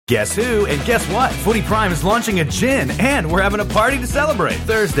Guess who? And guess what? Footy Prime is launching a gin, and we're having a party to celebrate.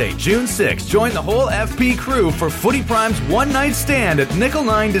 Thursday, June 6th, join the whole FP crew for Footy Prime's one-night stand at Nickel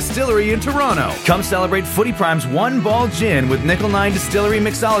 9 Distillery in Toronto. Come celebrate Footy Prime's one-ball gin with Nickel 9 Distillery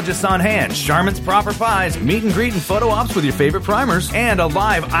mixologists on hand, Charmin's proper pies, meet and greet and photo ops with your favorite primers, and a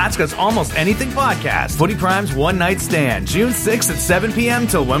live Ask Us Almost Anything podcast. Footy Prime's one-night stand, June 6th at 7 p.m.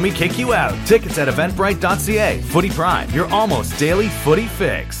 till when we kick you out. Tickets at eventbrite.ca. Footy Prime, your almost daily footy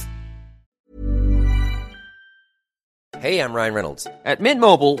fix. Hey, I'm Ryan Reynolds. At Mint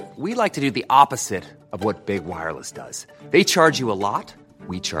Mobile, we like to do the opposite of what Big Wireless does. They charge you a lot,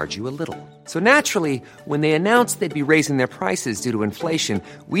 we charge you a little. So naturally, when they announced they'd be raising their prices due to inflation,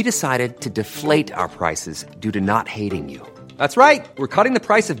 we decided to deflate our prices due to not hating you. That's right. We're cutting the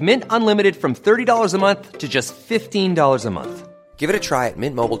price of Mint Unlimited from $30 a month to just $15 a month. Give it a try at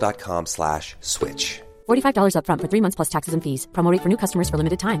mintmobile.com/switch. $45 up front for 3 months plus taxes and fees. Promo rate for new customers for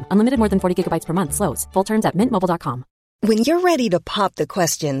limited time. Unlimited more than 40 gigabytes per month slows. Full terms at mintmobile.com. When you're ready to pop the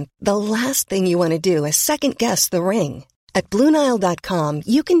question, the last thing you want to do is second-guess the ring. At BlueNile.com,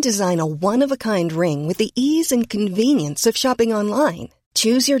 you can design a one-of-a-kind ring with the ease and convenience of shopping online.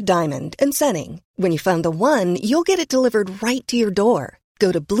 Choose your diamond and setting. When you find the one, you'll get it delivered right to your door.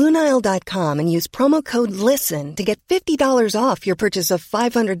 Go to BlueNile.com and use promo code LISTEN to get $50 off your purchase of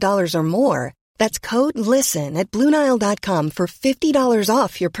 $500 or more. That's code LISTEN at BlueNile.com for $50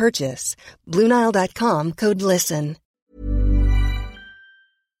 off your purchase. BlueNile.com, code LISTEN.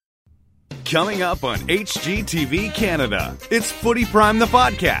 Coming up on HGTV Canada, it's Footy Prime the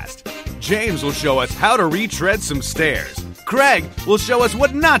podcast. James will show us how to retread some stairs. Craig will show us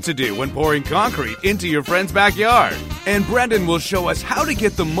what not to do when pouring concrete into your friend's backyard. And Brendan will show us how to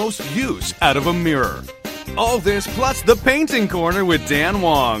get the most use out of a mirror. All this plus the painting corner with Dan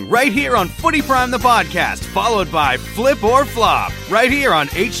Wong, right here on Footy Prime the podcast, followed by Flip or Flop, right here on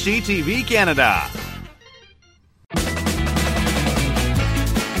HGTV Canada.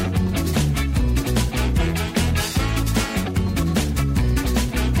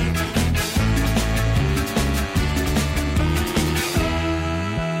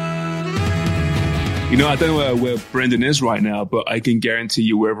 You know, I don't know where Brendan is right now, but I can guarantee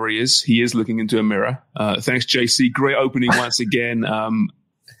you wherever he is looking into a mirror. Thanks, JC. Great opening once again.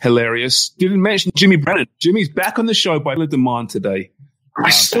 Hilarious. Didn't mention Jimmy Brennan. Jimmy's back on the show by the demand today. I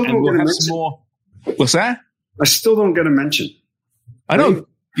still don't get a mention. What's that? I still don't get a mention. I know.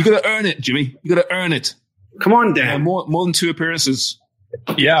 You got to earn it, Jimmy. You got to earn it. Come on, Dan. More than 2 appearances.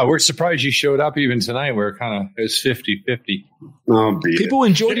 Yeah, we're surprised you showed up even tonight. We're it's 50-50. Oh, people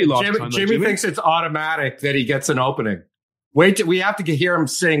enjoyed you last time. Jimmy thinks it's automatic that he gets an opening. We have to hear him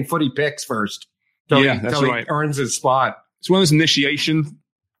sing Footy Picks first. That's right. He earns his spot. It's one of those initiation.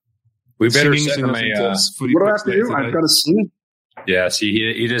 We better send him what do I have to do? I've got to sing. Yeah,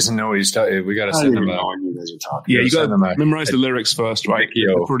 see, he doesn't know he's talking. We got to send him out. Yeah, you got to memorize the lyrics first, right?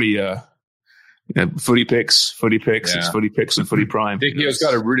 They're pretty. Footy Picks. It's Footy Picks and Footy Prime. Dickio's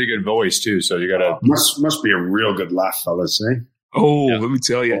got a really good voice too, so you got to must be a real good laugh, fellas, eh? Oh, let me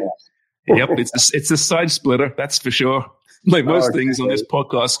tell you. Yep, it's a side splitter, that's for sure. Like most things on this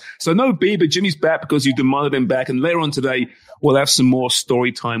podcast. So no B, but Jimmy's back because you demanded him back, and later on today we'll have some more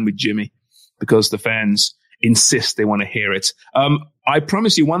story time with Jimmy because the fans insist they want to hear it. I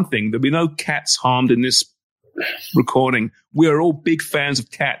promise you one thing: there'll be no cats harmed in this recording. We are all big fans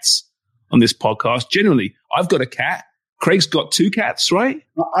of cats on this podcast. Generally, I've got a cat. Craig's got 2 cats, right?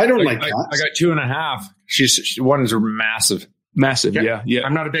 I don't like cats. I got 2.5. One is massive. Massive, yeah.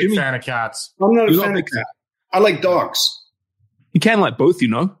 I'm not a big fan of cats. I'm not a fan of cats. I like dogs. You can like both, you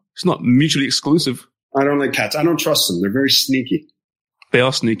know. It's not mutually exclusive. I don't like cats. I don't trust them. They're very sneaky. They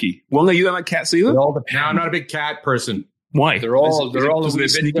are sneaky. Well, no, you don't like cats either? No, I'm not a big cat person. Why? They're all a little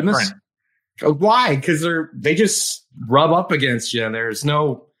bit different. Why? Because they just rub up against you, and there's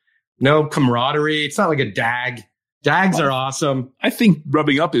no camaraderie. It's not like a dag. Dags are awesome. I think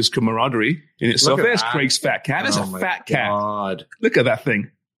rubbing up is camaraderie in itself. There's Craig's fat cat. There's a fat cat. Look at that thing.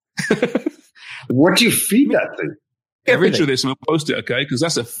 What do you feed that thing? Get a picture of this and I'll post it, okay? Because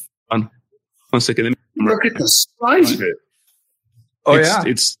that's a fun. 1 second. Look at the size of it.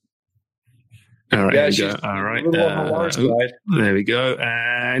 It's all right. There we go. All right. There we go.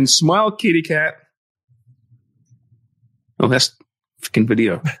 And smile, kitty cat. Oh, that's freaking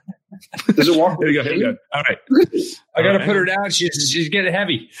video. Does it walk? Here we go. All right. I got to put her down. She's getting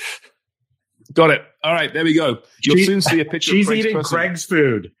heavy. Got it. All right. There we go. You'll soon see a picture. She's eating Craig's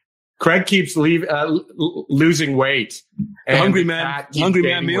food. Craig keeps losing weight. The hungry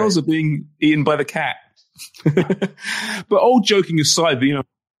man meals are being eaten by the cat. But all joking aside,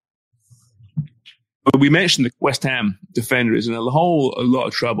 we mentioned the West Ham defender is in a lot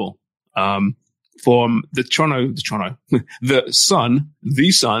of trouble. From the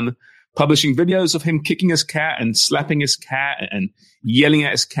Sun, publishing videos of him kicking his cat and slapping his cat and yelling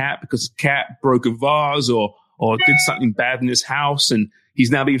at his cat because his cat broke a vase or did something bad in his house. And he's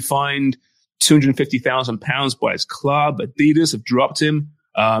now being fined £250,000 by his club. Adidas have dropped him.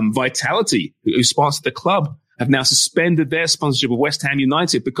 Vitality, who sponsored the club, have now suspended their sponsorship of West Ham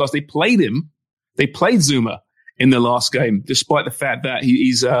United because they played him. They played Zuma in the last game, despite the fact that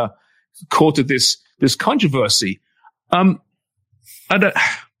he's courted this controversy.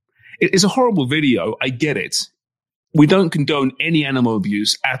 It's a horrible video. I get it. We don't condone any animal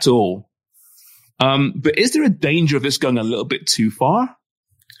abuse at all. But is there a danger of this going a little bit too far?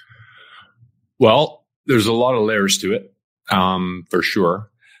 Well, there's a lot of layers to it, for sure.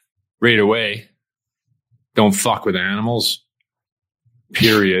 Right away, don't fuck with animals,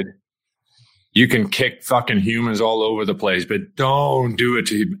 period. You can kick fucking humans all over the place, but don't do it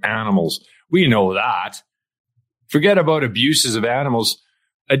to animals. We know that. Forget about abuses of animals.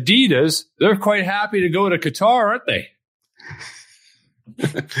 Adidas, they're quite happy to go to Qatar, aren't they?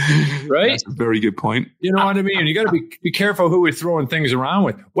 Right? That's a very good point. You know what I mean? You got to be careful who we're throwing things around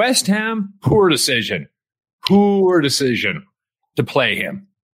with. West Ham, poor decision to play him.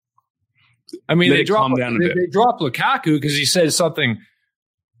 I mean, they dropped Lukaku because he said something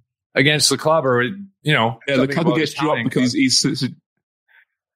against the club, or Lukaku gets dropped because he's suggesting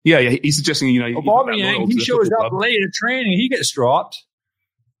Aubameyang, he shows up late at training, he gets dropped.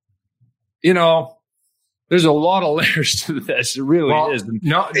 There's a lot of layers to this. It really is.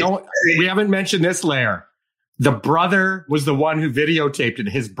 No, we haven't mentioned this layer. The brother was the one who videotaped it.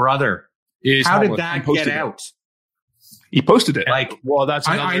 His brother. How did that get out? He posted it. That's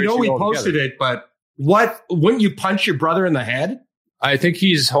I know he posted it, but wouldn't you punch your brother in the head? I think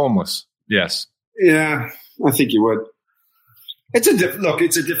he's homeless. Yes. Yeah, I think you would. It's a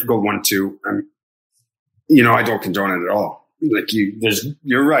difficult one too. I don't condone it at all.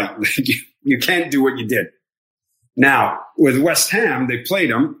 You're right. You can't do what you did. Now, with West Ham, they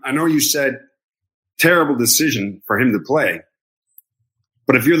played him. I know you said terrible decision for him to play.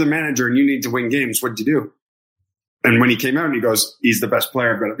 But if you're the manager and you need to win games, what'd you do? And when he came out and he goes, he's the best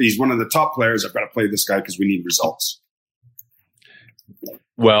player, but he's one of the top players. I've got to play this guy because we need results.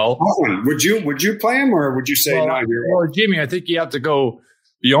 Well, would you play him, or would you say no? Well, Jimmy, I think you have to go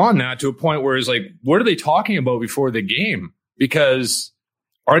beyond that to a point where it's like, what are they talking about before the game? Because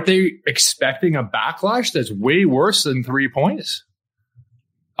aren't they expecting a backlash that's way worse than 3 points?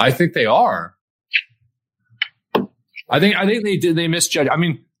 I think they are. I think they misjudge. I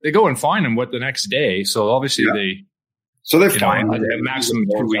mean, they go and fine him the next day. So obviously they're fine. Maximum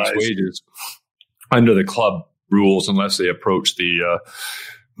 2 weeks wages under the club rules, unless they approach the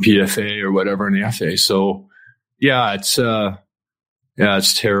PFA or whatever in the FA. So it's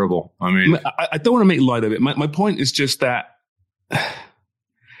terrible. I mean, I don't want to make light of it. My point is just that,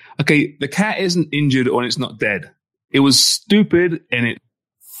 okay, the cat isn't injured or it's not dead. It was stupid and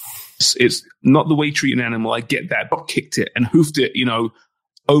it's not the way you treat an animal. I get that, but kicked it and hoofed it,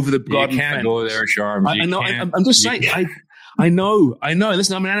 over the garden fence. You can't go there, Sharm. I know. I'm just saying. I know.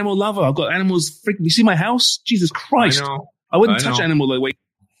 Listen, I'm an animal lover. I've got animals. You see my house? Jesus Christ! I wouldn't touch an animal the way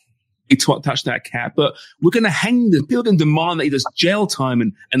he touched that cat. But we're going to hang them. People can demand that he does jail time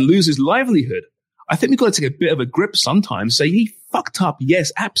and lose his livelihood. I think we've got to take a bit of a grip sometimes. Say he fucked up.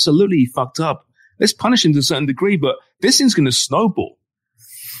 Yes, absolutely, he fucked up. Let's punish him to a certain degree. But this thing's going to snowball.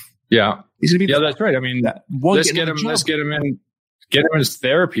 Yeah, he's going to be. Yeah, that's right. I mean, let's get him in. Get him in his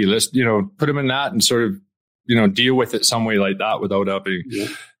therapy. Let's put him in that and sort of deal with it some way like that without having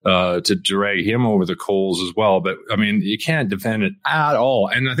to drag him over the coals as well. But I mean, you can't defend it at all.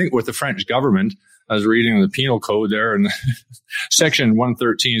 And I think with the French government, I was reading the penal code there, and section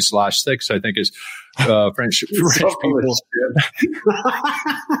 113/6, I think is French people.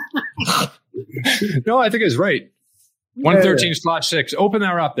 No, I think it's right. 113/6. Open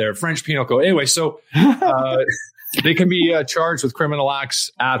that up there. French penal code. Anyway, so they can be charged with criminal acts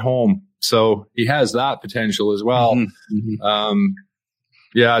at home. So he has that potential as well. Mm-hmm.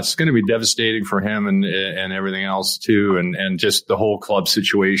 It's going to be devastating for him and everything else too, and just the whole club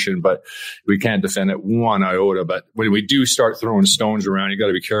situation. But we can't defend it one iota. But when we do start throwing stones around, you got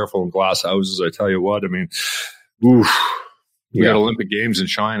to be careful in glass houses. I tell you what. I mean, we got Olympic Games in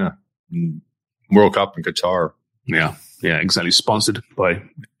China, and World Cup in Qatar. Yeah, exactly. Sponsored by.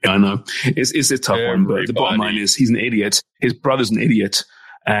 I know it's a tough one, but the bottom line is he's an idiot. His brother's an idiot.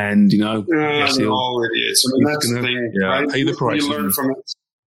 And they're all idiots. I mean, that's the thing. Right? Pay the price. You learn from it.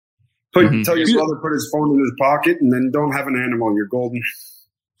 Tell your brother put his phone in his pocket, and then don't have an animal. You're golden.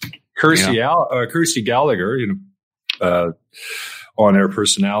 Kirsty Gallagher, on air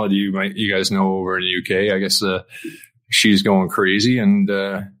personality, you guys know over in the UK, I guess she's going crazy, and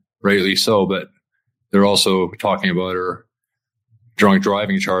rightly so. But they're also talking about her drunk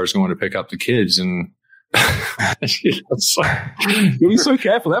driving charge going to pick up the kids, and you'll be so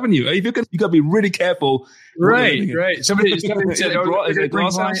careful, haven't you? You got to be really careful. Right. Somebody said,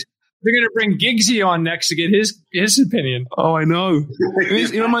 they're going to bring Giggsy on next to get his opinion. Oh, I know.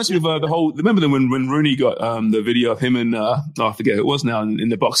 It reminds me of the whole. Remember when Rooney got the video of him and I forget who it was now in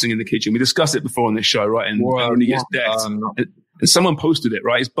the boxing in the kitchen. We discussed it before on this show, right? And Rooney gets decked. And someone posted it,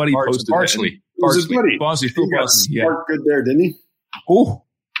 right? His buddy posted it. Barsley. Phil Barsley. Yeah, good there, didn't he? Oh,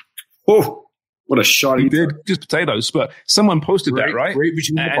 what a shot he did! Just potatoes. But someone posted that, right? Great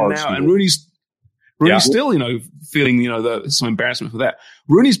between the parts. And Rooney's still, feeling, some embarrassment for that.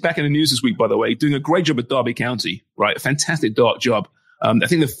 Rooney's back in the news this week, by the way, doing a great job at Derby County, right? A fantastic job. I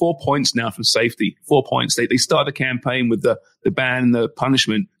think they're 4 points now from safety. 4 points. They started the campaign with the ban and the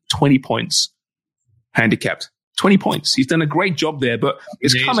punishment, 20 points handicapped. 20 points. He's done a great job there, but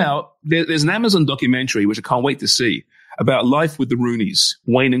it's come out. There's an Amazon documentary, which I can't wait to see, about life with the Rooneys,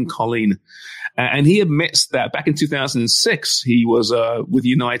 Wayne and Colleen. And he admits that back in 2006, he was with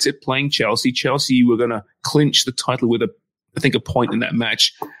United playing Chelsea. Chelsea were going to clinch the title with a point in that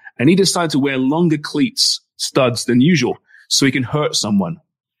match. And he decided to wear longer cleats, studs than usual, so he can hurt someone.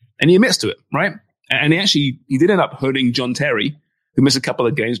 And he admits to it, right? And he did end up hurting John Terry, who missed a couple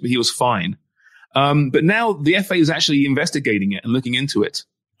of games, but he was fine. But now the FA is actually investigating it and looking into it.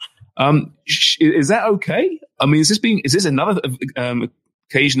 Is that okay? I mean, is this another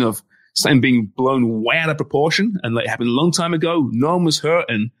occasion of something being blown way out of proportion, and like happened a long time ago? No one was hurt,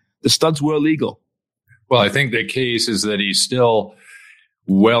 and the studs were illegal. Well, I think the case is that he's still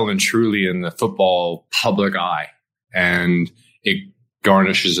well and truly in the football public eye, and it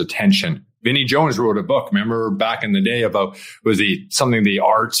garnishes attention. Vinnie Jones wrote a book, remember, back in the day about, the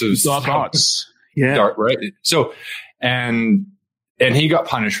arts of dark arts. Yeah. Dark, right? So, and he got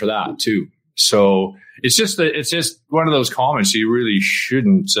punished for that too. So it's just one of those comments you really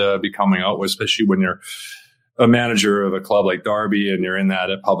shouldn't be coming out with, especially when you're a manager of a club like Derby and you're in that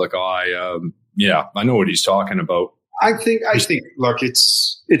public eye. I know what he's talking about. I think. Look,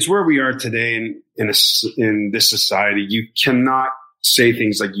 it's where we are today in this society. You cannot say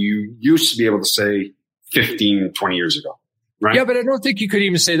things like you used to be able to say 15, 20 years ago. Right? Yeah, but I don't think you could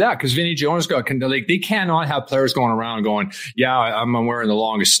even say that because Vinnie Jones they cannot have players going around going, yeah, I'm wearing the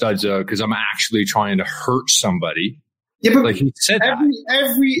longest studs because I'm actually trying to hurt somebody. Yeah, but like he said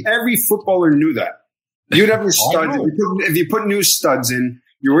every footballer knew that. You'd have your studs. If you put new studs in,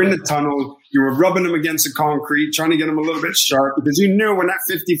 you were in the tunnel, you were rubbing them against the concrete, trying to get them a little bit sharp because you knew when that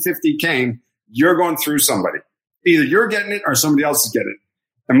 50-50 came, you're going through somebody. Either you're getting it or somebody else is getting it.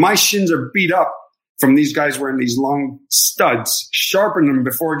 And my shins are beat up from these guys wearing these long studs, sharpening them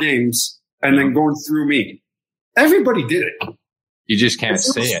before games, and then going through me. Everybody did it. You just can't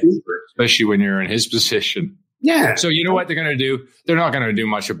say it, especially when you're in his position. Yeah. So you know what they're going to do? They're not going to do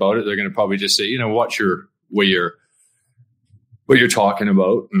much about it. They're going to probably just say, what you're talking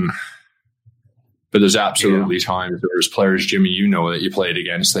about. But there's absolutely times there's players, Jimmy, that you played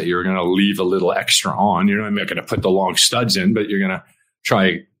against that you're going to leave a little extra on. You're not going to put the long studs in, but you're going to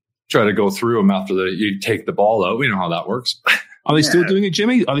try to go through them after you take the ball out. We know how that works. Are they still doing it,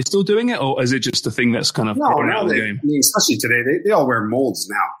 Jimmy? Are they still doing it, or is it just a thing that's kind of out of the game? I mean, especially today, they all wear molds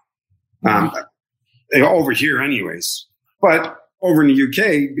now. Over here, anyways. But over in the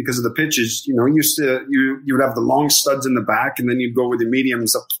UK, because of the pitches, you would have the long studs in the back, and then you'd go with the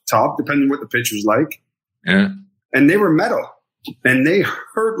mediums up top, depending on what the pitch was like. Yeah, and they were metal, and they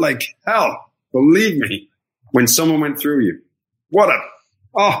hurt like hell. Believe me, when someone went through you,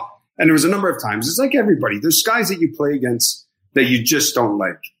 and there was a number of times. It's like everybody. There's guys that you play against that you just don't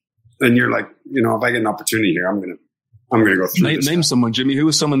like, and you're like, if I get an opportunity here, I'm gonna go through. Name someone, Jimmy. Who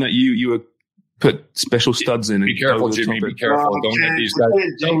was someone that you were put special studs in? Be careful, Jimmy. Be careful.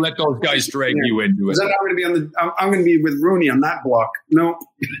 Don't let those guys drag you into it. I'm going to be with Rooney on that block. No.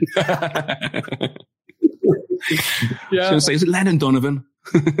 I was going to say, is it Landon Donovan?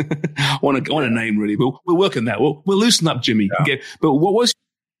 I want a name, really. But we'll work on that. We'll loosen up, Jimmy. Yeah. Okay. But what was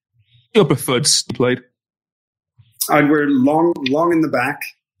your preferred played? I'd wear long in the back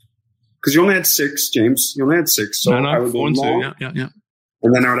because you only had 6, James. You only had 6. So I would go long. Yeah.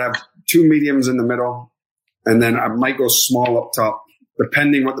 And then I would have 2 mediums in the middle, and then I might go small up top,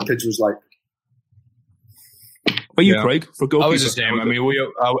 depending what the pitch was like. Are you, Craig? For goalkeeper? I was the same. I mean,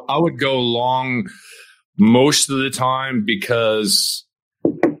 I would go long most of the time because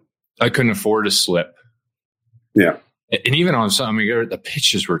I couldn't afford to slip. Yeah. And even on some, the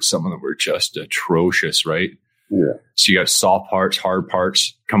pitches were some of them were just atrocious, right? Yeah. So you got soft parts, hard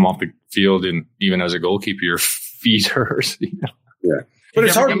parts, come off the field, and even as a goalkeeper, your feet hurt. Yeah. But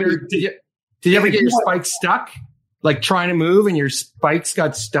it's hard. Did you ever get your spikes stuck? Like trying to move and your spikes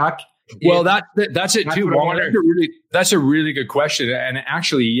got stuck? Well, that's it too. That's a really good question. And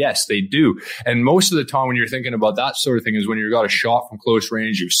actually, yes, they do. And most of the time when you're thinking about that sort of thing is when you've got a shot from close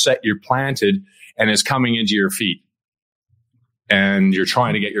range, you're planted and it's coming into your feet. And you're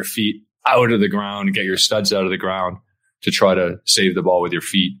trying to get your feet out of the ground and get your studs out of the ground to try to save the ball with your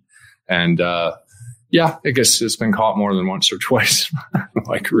feet. And I guess it's been caught more than once or twice in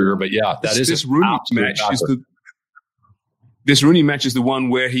my career. But yeah, that is this Rooney match. This Rooney match is the one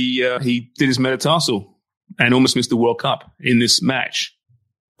where he did his metatarsal and almost missed the World Cup in this match,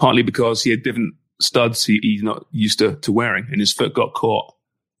 partly because he had different studs he's not used to wearing, and his foot got caught,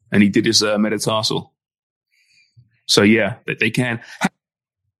 and he did his metatarsal. So yeah, they can.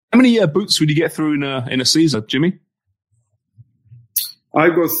 How many boots would you get through in a season, Jimmy? I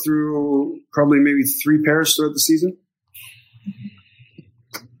go through probably maybe 3 pairs throughout the season.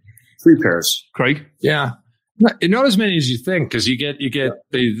 3 pairs. Craig? Yeah. Not as many as you think, because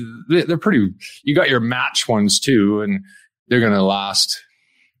they're pretty, you got your match ones too, and they're going to last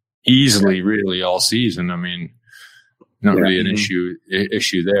easily really all season. I mean, not really an issue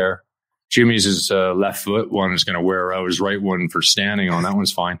there. Jimmy's his left foot one is going to wear out. His right one for standing on, that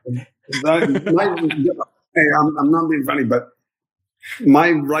one's fine. I'm not being funny, but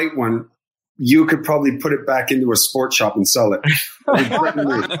my right one, you could probably put it back into a sports shop and sell it. The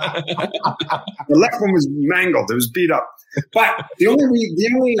left one was mangled; it was beat up. But the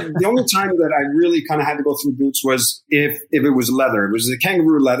only time that I really kind of had to go through boots was if it was leather. It was the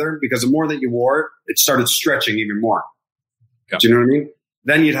kangaroo leather, because the more that you wore it, it started stretching even more. Yeah. Do you know what I mean?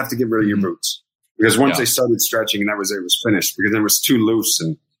 Then you'd have to get rid of your boots, because once they started stretching, and that was it, was finished, because it was too loose.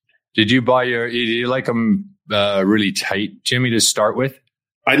 And did you like them really tight, Jimmy, to start with?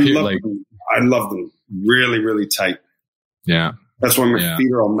 I love them really, really tight. Yeah. That's why my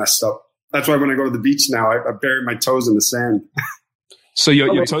feet are all messed up. That's why when I go to the beach now, I bury my toes in the sand. So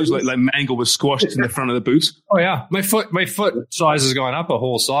your toes like mangled was squashed in the front of the boots? Oh yeah. My foot size has gone up a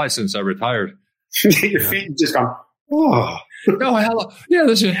whole size since I retired. Your feet just gone, oh. No, hello. Yeah,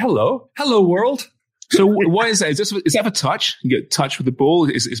 this is hello world. So why is that? Is that for touch? You get touch with the ball.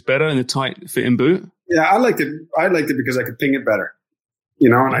 It's better in a tight fitting boot. Yeah, I liked it. I liked it because I could ping it better,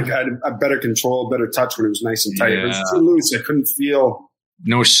 and I had a better control, better touch when it was nice and tight. If it was too loose, I couldn't feel.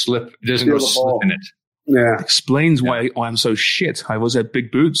 No slip. There's no slip in it. Yeah, explains why I'm so shit. I was at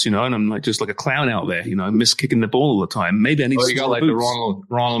big boots, and I'm just like a clown out there. I miss kicking the ball all the time. Maybe I need. You got like boots. The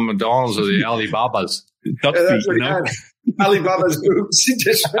Ronald McDonald's or the Alibabas. Duck feet, Alibaba's boots.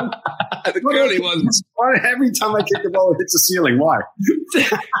 The curly ones. Every time I kick the ball, it hits the ceiling. Why?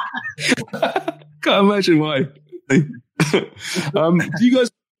 Can't imagine why. Do you guys,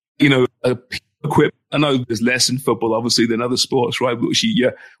 equip? I know there's less in football, obviously, than other sports, right? Which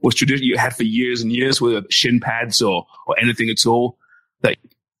was tradition you had for years and years, with shin pads or anything at all that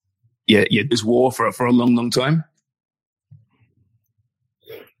you just wore for a long, long time.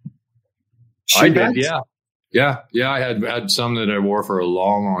 I did, yeah. I had some that I wore for a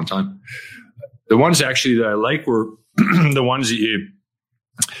long, long time. The ones actually that I like were the ones that you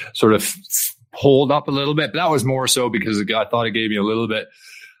sort of hold up a little bit, but that was more so because I thought it gave me a little bit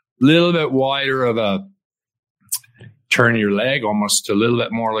wider of a turn your leg, almost a little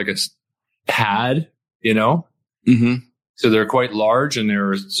bit more like a pad, Mm-hmm. So they're quite large, and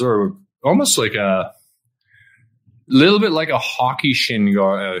they're sort of almost like a little bit like a hockey shin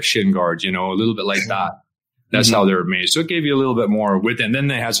guard, a little bit like that. That's how they're made. So it gave you a little bit more width. And then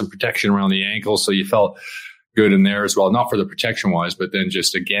they had some protection around the ankle, so you felt good in there as well. Not for the protection wise, but then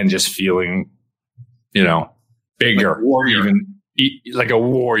just feeling, bigger. Like a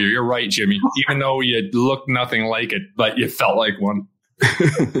warrior. You're right, Jimmy. Even though you looked nothing like it, but you felt like one.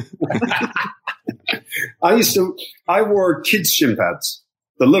 I wore kids' shin pads,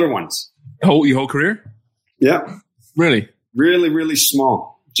 the little ones. Your whole career? Yeah. Really? Really, really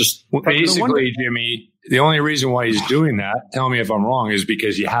small. Just basically, Jimmy, the only reason why he's doing that, tell me if I'm wrong, is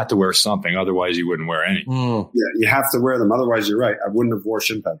because you had to wear something. Otherwise, you wouldn't wear any. Yeah, you have to wear them. Otherwise, you're right. I wouldn't have worn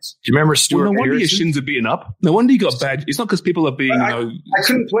shin pads. Do you remember Stuart No wonder your shins are beating up. No wonder you got bad. It's not because people are being, I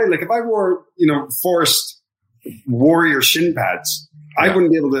couldn't play. Like, if I wore, Forest Warrior shin pads, I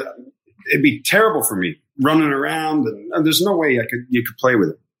wouldn't be able to. It'd be terrible for me running around, and there's no way you could play with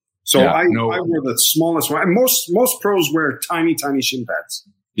it. So I wear the smallest one. And most pros wear tiny, tiny shin pads.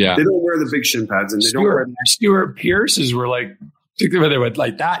 Yeah. They don't wear the big shin pads, and they don't wear Stuart Pearce's were like, they were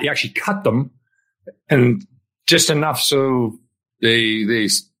like that. You actually cut them and just enough so they're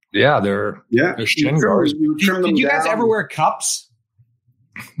shin guards. Did you guys ever wear cups?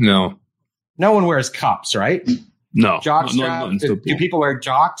 No. No one wears cups, right? No. Jock straps. Do people wear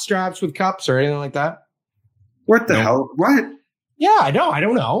jock straps with cups or anything like that? What the hell? What? Yeah, I know. I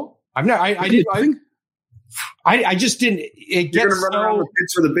don't know. I've never. I just didn't. It You're gets gonna run around with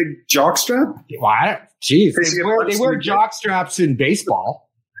kids with a big jock strap? What? Jeez, they wear jock straps in baseball.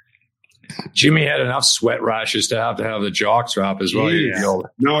 Jimmy had enough sweat rashes to have the jock strap as well.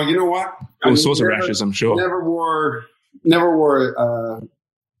 No, you know what? All sorts of rashes, I'm sure. Never wore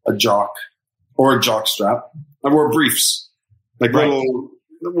a jock or a jock strap. I wore briefs, like little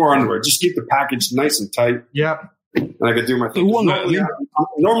underwear. Just keep the package nice and tight. Yep. And I could do my thing.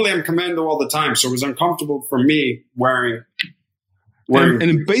 Normally I'm commando all the time, so it was uncomfortable for me wearing. And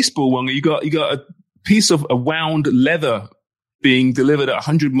in baseball, Wonga, you got a piece of a wound leather being delivered at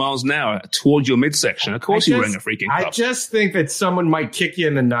 100 miles an hour towards your midsection. Of course, you're wearing a freaking cup. I just think that someone might kick you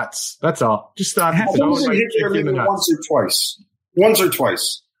in the nuts. That's all. Just thought someone might kick you in the nuts. Once or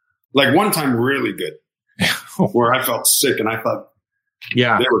twice. Like one time, really good, where I felt sick and I thought, they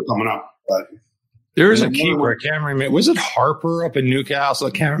were coming up. But there's a keeper. I can't remember. Was it Harper up in Newcastle?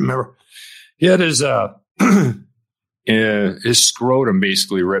 I can't remember. He had his scrotum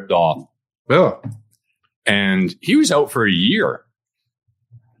basically ripped off. Oh. And he was out for a year.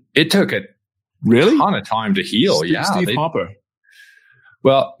 It took a ton of time to heal. Steve Harper.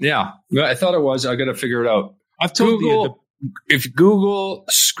 Well, yeah. I thought it was. I got to figure it out. I've told you. If Google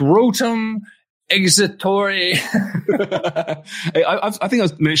scrotum exitory. I think I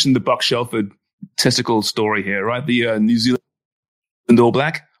mentioned the Buck Shelford testicle story here, right? The New Zealand All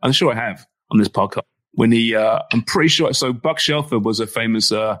Black. I'm sure I have on this podcast. When I'm pretty sure. So Buck Shelford was a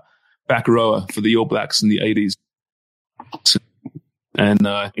famous back rower for the All Blacks in the 80s. And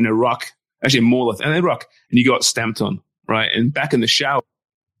in a ruck, actually in Morleth, and in ruck, and you got stamped on, right? And back in the shower,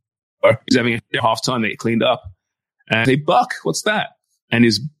 he's having a half time, they get cleaned up. And they Buck, what's that? And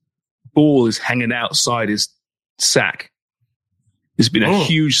his ball is hanging outside his sack. There's been a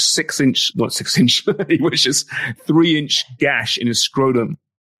huge 6-inch, not 6-inch, he wishes, 3-inch gash in his scrotum.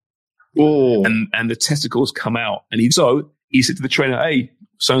 Oh. And the testicles come out. And he said to the trainer, hey,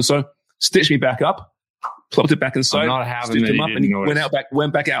 so-and-so, stitch me back up, plopped it back inside, I'm not having stitched him up, and he notice.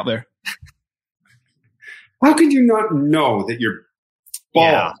 went back out there. How could you not know that your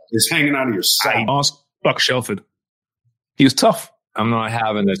ball is hanging out of your sack? Ask Buck Shelford. He was tough. I'm not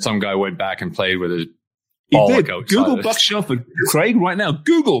having that some guy went back and played with his He ball. did. Google Buck Shelford. Craig, right now,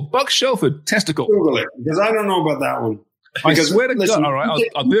 Google Buck Shelford testicle. Google it, because I don't know about that one. I swear to God. All right,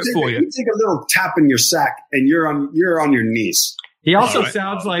 I'll do it for you. You take a little tap in your sack, and you're on your knees. He also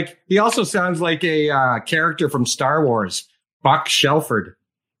sounds like a character from Star Wars, Buck Shelford.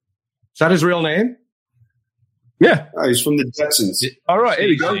 Is that his real name? Yeah. He's from the Jetsons. All right, here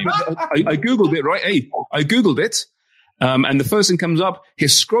we go. I Googled it, right? Hey, I Googled it. And the first thing comes up,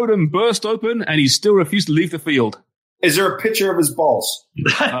 his scrotum burst open and he still refused to leave the field. Is there a picture of his balls?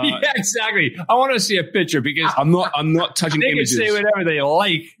 Yeah, exactly. I want to see a picture because I'm not touching images. They can say whatever they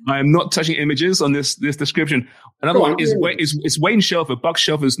like. I am not touching images on this description. Another one is Wayne Shelford. Buck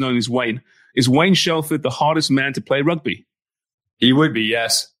Shelford is known as Wayne. Is Wayne Shelford the hardest man to play rugby? He would be,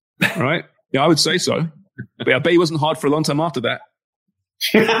 yes. Right? Yeah, I would say so. But I bet he wasn't hard for a long time after that.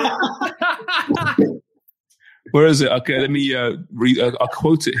 Where is it? Okay, let me I'll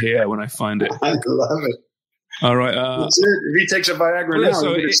quote it here when I find it. I love it. All right. If he takes a Viagra now,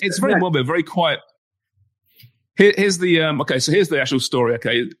 so it's very morbid, very quiet. Here's the so here's the actual story.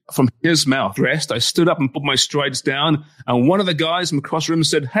 Okay, from his mouth, rest. I stood up and put my strides down, and one of the guys from across the room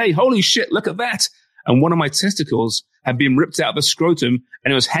said, "Hey, holy shit, look at that!" And one of my testicles had been ripped out of the scrotum,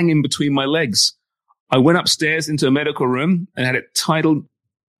 and it was hanging between my legs. I went upstairs into a medical room and had it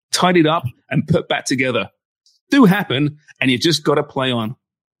tidied up and put back together. Do happen, and you just got to play on.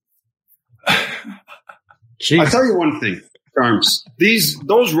 I'll tell you one thing, Carms.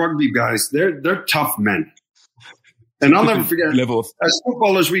 Those rugby guys, they're tough men. And I'll never forget, as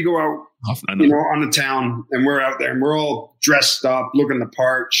footballers, we go out, on the town, and we're out there, and we're all dressed up, looking the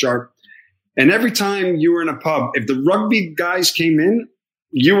part, sharp. And every time you were in a pub, if the rugby guys came in,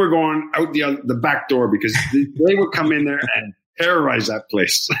 you were going out the back door because they would come in there and terrorize that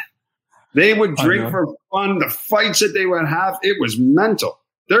place. They would drink for fun. The fights that they would have, it was mental.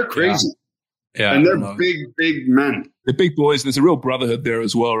 They're crazy. Yeah, and they're big men. The big boys. There's a real brotherhood there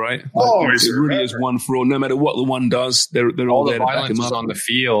as well, right? It really is one for all. No matter what the one does, they're all there to back him up. On the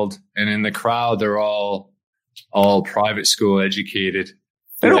field and in the crowd, they're all private school educated.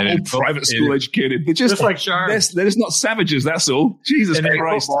 They're not all private school educated. They're just like sharks. They're just not savages. That's all. Jesus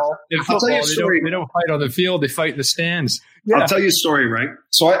Christ! In football, they don't fight on the field. They fight in the stands. Yeah. I'll tell you a story, right?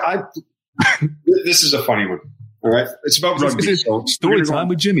 So I this is a funny one. All right, it's about rugby. Story time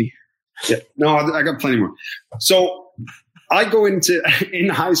with Jimmy. Yeah, no, I got plenty more. So I go in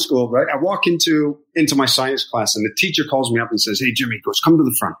high school, right? I walk into my science class, and the teacher calls me up and says, "Hey, Jimmy," he goes, "come to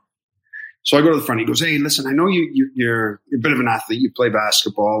the front." So I go to the front. He goes, "Hey, listen, I know you're a bit of an athlete. You play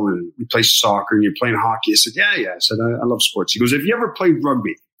basketball and you play soccer and you're playing hockey." I said, "Yeah." I said, I love sports." He goes, "Have you ever played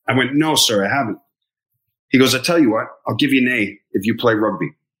rugby?" I went, "No, sir, I haven't." He goes, "I tell you what, I'll give you an A if you play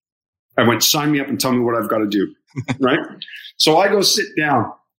rugby." I went, "Sign me up and tell me what I've got to do." Right? So I go sit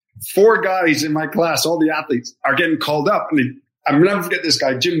down. 4 guys in my class, all the athletes, are getting called up. And I'm never forget this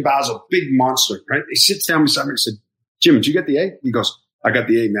guy, Jim Basil, big monster, right? He sits down beside me and said, "Jim, did you get the A?" He goes, "I got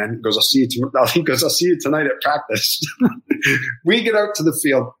the A, man." He goes, I'll see you tonight at practice." We get out to the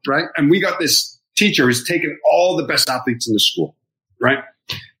field, right? And we got this teacher who's taken all the best athletes in the school, right?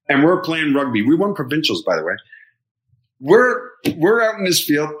 And we're playing rugby. We won provincials, by the way. We're out in this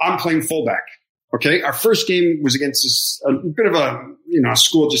field. I'm playing fullback. Okay. Our first game was against a bit of a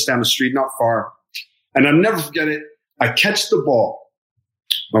school just down the street, not far. And I'll never forget it. I catch the ball.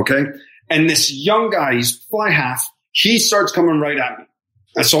 Okay. And this young guy, he's fly half. He starts coming right at me.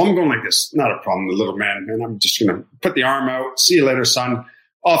 And so I'm going like this. Not a problem, the little man. I'm just going to put the arm out. See you later, son.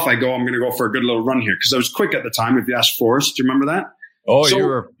 Off I go. I'm going to go for a good little run here. Because I was quick at the time. If you asked Forrest, do you remember that? Oh,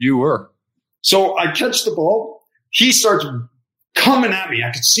 you were. So I catch the ball. He starts coming at me.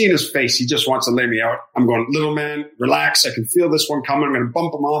 I could see in his face. He just wants to lay me out. I'm going, little man, relax. I can feel this one coming. I'm going to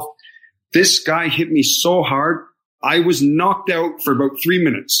bump him off. This guy hit me so hard. I was knocked out for about 3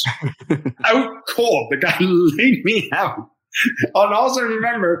 minutes. Out cold. The guy laid me out. And all I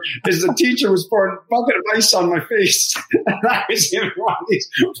remember is the teacher was pouring a bucket of ice on my face. And I was giving one of these.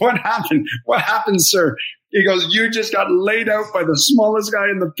 What happened? What happened, sir? He goes, "You just got laid out by the smallest guy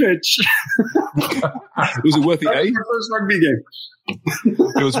in the pitch." Was it worth the A? That was my first rugby game.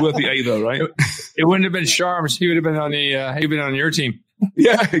 It was worth the A, though, right? It wouldn't have been Sharms. He would have been on he'd been on your team.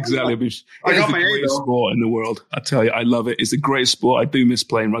 Yeah, exactly. I got it's my the A, greatest though. sport in the world. I tell you, I love it. It's a great sport. I do miss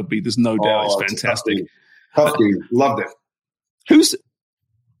playing rugby. There's no doubt. It's fantastic. Tough game. Loved it. I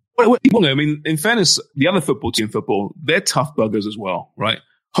mean, in fairness, the other football team, they're tough buggers as well, right?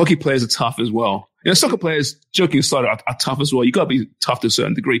 Hockey players are tough as well. Soccer players, joking aside, are tough as well. You got to be tough to a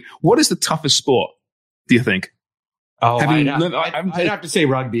certain degree. What is the toughest sport, do you think? Oh, I'd have to say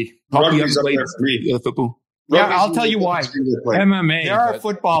rugby. Rugby's up there for me. Football. Yeah, I'll tell you why. MMA. There are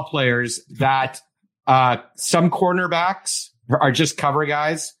football players that some cornerbacks are just cover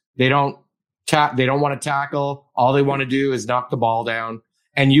guys. They don't want to tackle. All they want to do is knock the ball down.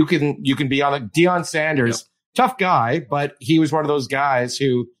 And you can be on Deion Sanders, tough guy, but he was one of those guys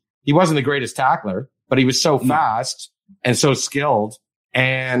who he wasn't the greatest tackler, but he was so fast and so skilled.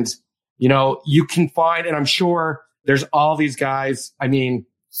 And, you can find, and I'm sure there's all these guys. I mean,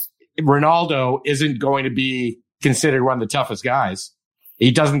 Ronaldo isn't going to be considered one of the toughest guys.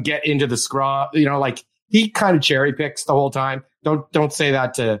 He doesn't get into the scrum, he kind of cherry picks the whole time. Don't say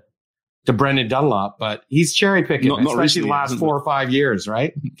that to Brendan Dunlop, but he's cherry picking, especially recently, the last 4 or 5 years,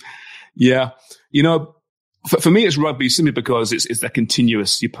 right? Yeah. For me, it's rugby simply because it's that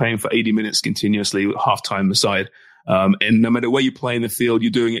continuous. You're playing for 80 minutes continuously, half time aside. And no matter where you play in the field,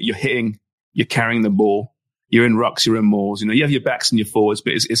 you're doing it, you're hitting, you're carrying the ball, you're in rucks, you're in mauls. You have your backs and your forwards,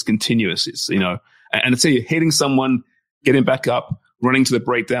 but it's continuous. And I tell you, hitting someone, getting back up, running to the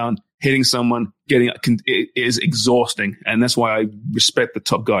breakdown, hitting someone, it is exhausting. And that's why I respect the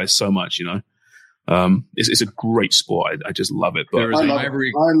top guys so much, It's a great sport. I just love it. But there's an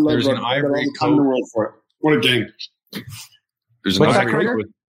Ivory Coast. What a game. There's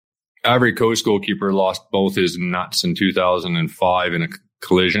an Ivory Coast goalkeeper lost both his nuts in 2005 in a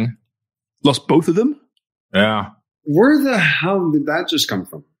collision. Lost both of them? Yeah. Where the hell did that just come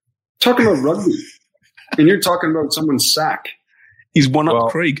from? Talking about rugby. And you're talking about someone's sack. He's one up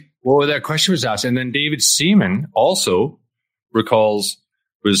Craig. Well, that question was asked. And then David Seaman also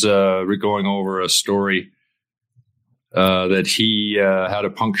was going over a story that he had a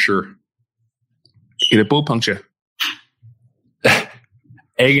puncture. He had a bull puncture.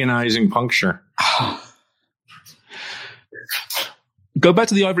 Agonizing puncture. Go back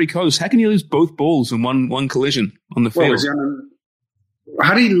to the Ivory Coast. How can you lose both balls in one collision on the field?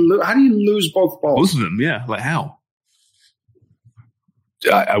 How do you lose both balls? Both of them, yeah. Like how?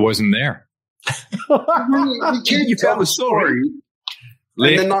 I wasn't there. You can't tell the story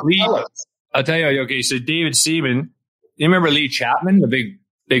and then not tell it. I'll tell you. Okay, so David Seaman. You remember Lee Chapman, the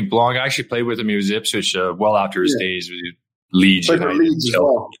big blonde guy? I actually played with him. He was Ipswich well after his days. Leeds United, Leeds as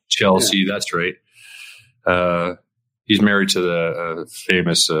well. Chelsea. Yeah. That's right. He's married to the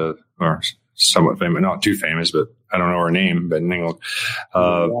famous, or somewhat famous, not too famous, but I don't know her name, but in England.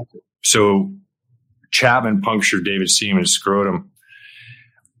 So Chapman punctured David Seaman's scrotum,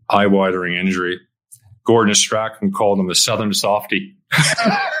 eye-watering injury. Gordon Strachan called him a Southern softie.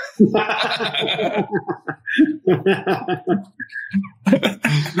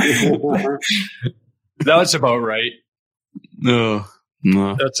 That's about right. No.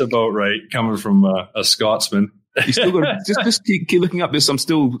 That's about right. Coming from a Scotsman. You still got just keep looking up this. I'm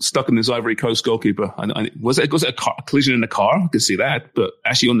still stuck in this Ivory Coast goalkeeper. Was it a collision in the car? I could see that, but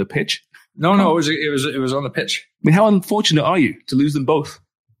actually on the pitch. No, it was on the pitch. I mean, how unfortunate are you to lose them both?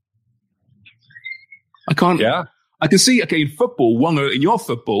 I can't. Yeah, I can see. Okay, in football, Wonga, in your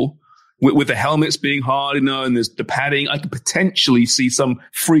football, with the helmets being hard, and there's the padding. I could potentially see some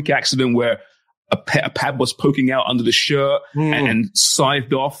freak accident where a pad was poking out under the shirt and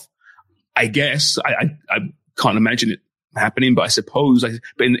scythed off. I guess I can't imagine it happening, but I suppose.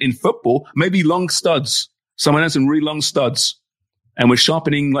 But in football, maybe long studs. Someone has some really long studs, and we're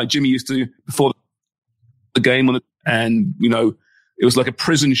sharpening like Jimmy used to before the game and it was like a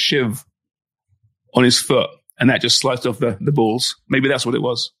prison shiv on his foot, and that just sliced off the balls. Maybe that's what it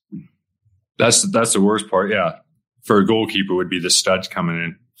was. That's the worst part. Yeah, for a goalkeeper would be the studs coming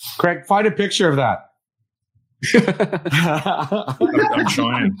in. Craig, find a picture of that. I'm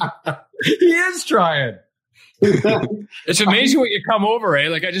trying. He is trying. It's amazing what you come over, eh?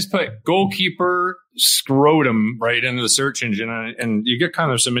 Like I just put goalkeeper scrotum right into the search engine, and you get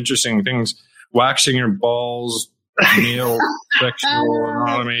kind of some interesting things. Waxing your balls, male sexual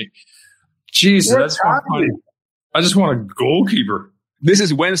anatomy. Jesus, that's funny. I just want a goalkeeper. This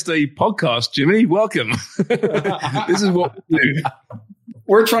is Wednesday podcast, Jimmy. Welcome. This is what we do.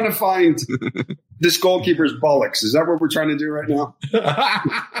 We're trying to find this goalkeeper's bollocks. Is that what we're trying to do right now?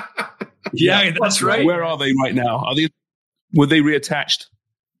 Yeah, that's right. Where are they right now? Were they reattached?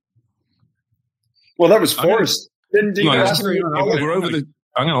 Well, that was Forrest. I'm going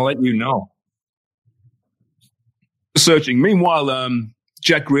to let you know. Searching. Meanwhile,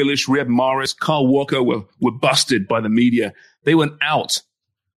 Jack Grealish, Riyad Mahrez, Kyle Walker were busted by the media. They went out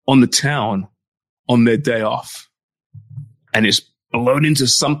on the town on their day off. And it's blown into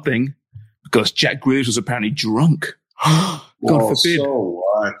something because Jack Grealish was apparently drunk. God forbid. So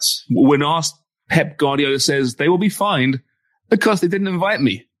what? When asked, Pep Guardiola says they will be fined because they didn't invite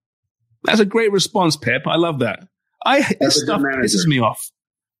me. That's a great response, Pep. I love that. This stuff pisses me off.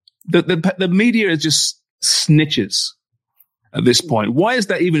 The media is just snitches at this point. Why is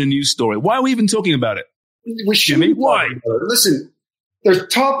that even a news story? Why are we even talking about it? We shouldn't. Why? Listen, they're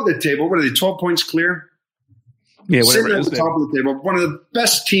top of the table. What are they, 12 points clear? Yeah, whatever. Sitting at the top of the table. One of the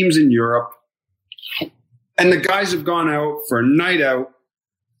best teams in Europe. And the guys have gone out for a night out,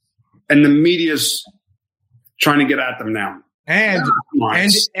 and the media's trying to get at them now. And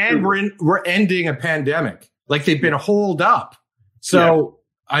we're ending a pandemic. Like they've been holed up. So,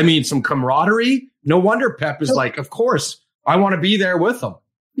 yeah. I mean, some camaraderie. No wonder Pep is like, of course, I want to be there with them.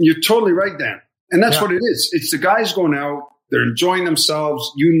 You're totally right, Dan. And that's what it is. It's the guys going out. They're enjoying themselves.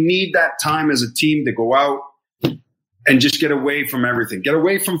 You need that time as a team to go out and just get away from everything. Get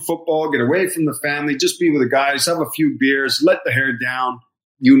away from football. Get away from the family. Just be with the guys. Have a few beers. Let the hair down.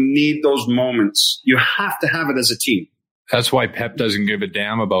 You need those moments. You have to have it as a team. That's why Pep doesn't give a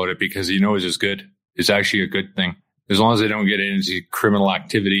damn about it, because he knows it's good. It's actually a good thing. As long as they don't get into criminal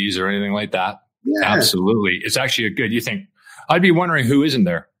activities or anything like that. Yeah. Absolutely. It's actually a good. You think, I'd be wondering who isn't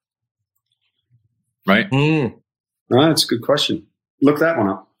there. Right? Oh, that's a good question. Look that one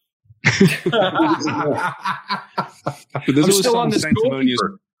up. But there's still on this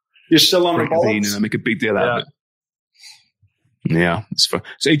goalkeeper. You're still on the ball. And I make a big deal out of it. Yeah, it's fun.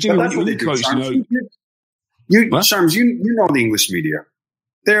 So, Jimmy, when you coach, Charms, you know the English media.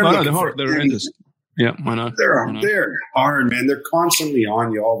 They're horrendous. Yeah, I know. They're hard, man. They're constantly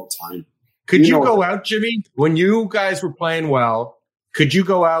on you all the time. Could you go out, Jimmy, when you guys were playing well? Could you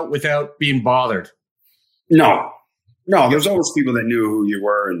go out without being bothered? No. There's always people that knew who you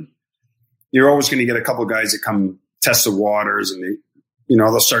were, and you're always going to get a couple of guys that come test the waters, and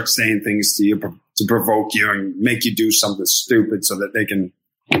they'll start saying things to you to provoke you and make you do something stupid so that they can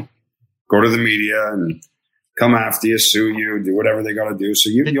go to the media and come after you, sue you, do whatever they got to do. So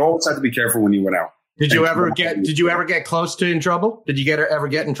you always have to be careful when you went out. Did you ever get close to in trouble? Did you ever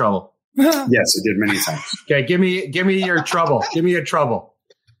get in trouble? Yes, I did many times. Okay, give me your trouble. Give me your trouble.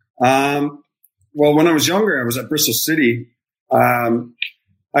 Well, when I was younger, I was at Bristol City. I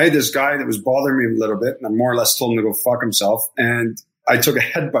had this guy that was bothering me a little bit, and I more or less told him to go fuck himself. And I took a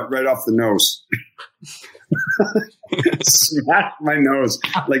headbutt right off the nose. Smashed my nose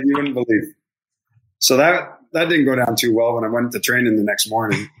like you wouldn't believe. So that didn't go down too well when I went to training the next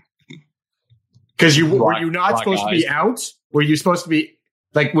morning. Because were you not supposed to be out? Were you supposed to be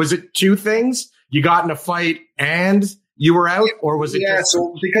like? Was it two things? You got in a fight and you were out, or was it? Yeah,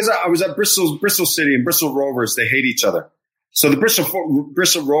 so because I was at Bristol City and Bristol Rovers, they hate each other. So the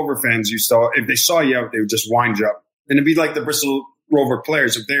Bristol Rover fans used to, if they saw you out, they would just wind you up, and it'd be like the Bristol Rover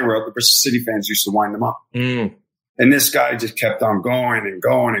players, if they were out, the Bristol City fans used to wind them up. Mm. And this guy just kept on going and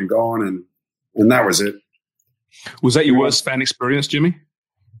going and going, and that was it. Was that your worst fan experience, Jimmy?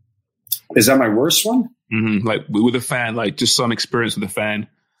 Is that my worst one? Mm-hmm. Like with a fan, like just some experience with a fan,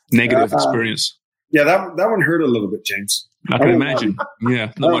 negative experience. Yeah, that one hurt a little bit, James. I can imagine.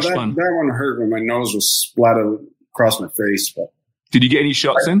 Yeah, not much fun. That one hurt when my nose was splattered across my face. But did you get any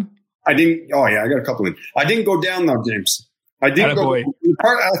shots in? I didn't. Oh yeah, I got a couple in. I didn't go down though, James. I didn't go. I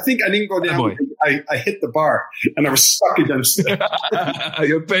think I didn't go down. I hit the bar and I was stuck against it.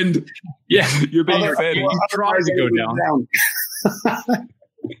 You're bend. Yeah, you're being offended. You tried to go down.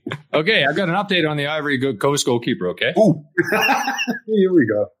 Okay, I've got an update on the Ivory Coast goalkeeper, okay? Ooh. Here we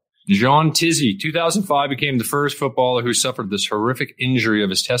go. Jean Tizzy, 2005, became the first footballer who suffered this horrific injury of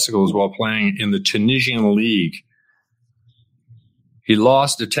his testicles while playing in the Tunisian league. He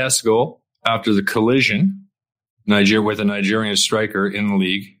lost a testicle after the collision with a Nigerian striker in the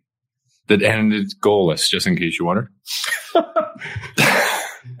league that ended goalless, just in case you wondered.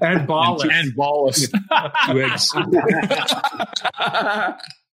 And ballless. And ballless. 2 eggs.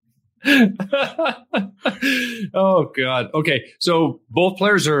 Oh, God. Okay, so both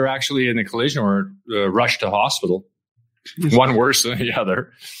players are actually in the collision or rushed to hospital. One worse than the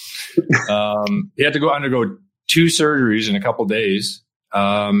other. He had to undergo 2 surgeries in a couple days.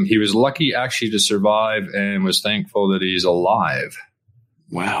 He was lucky actually to survive and was thankful that he's alive.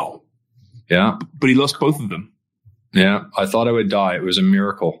 Wow. Yeah. But he lost both of them. Yeah. I thought I would die. It was a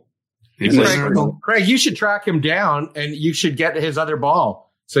miracle. Craig, you should track him down and you should get his other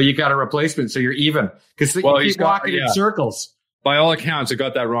ball. So you got a replacement, so you're even. Because you keep walking in circles. By all accounts, I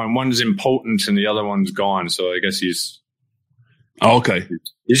got that wrong. One's impotent and the other one's gone. So I guess he's... Oh, okay.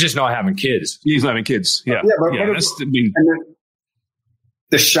 He's just not having kids. He's not having kids. Yeah. But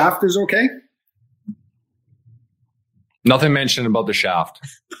the shaft is okay? Nothing mentioned about the shaft.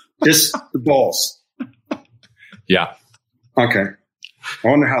 Just the balls. Yeah. Okay. I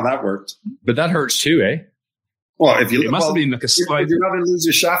wonder how that worked. But that hurts too, eh? Well, if you must have been like a slide. You're not going to lose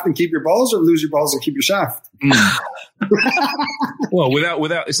your shaft and keep your balls, or lose your balls and keep your shaft. Well,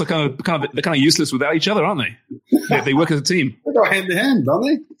 without, it's like they're kind of useless without each other, aren't they? They work as a team. They go hand in hand, don't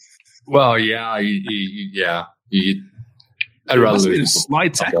they? Well, yeah, I'd rather lose a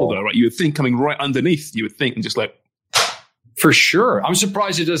slide tackle though, right? You would think coming right underneath. You would think and just like for sure. I'm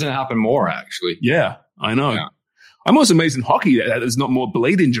surprised it doesn't happen more. Actually, yeah, I know. Yeah. I'm also amazed in hockey that there's not more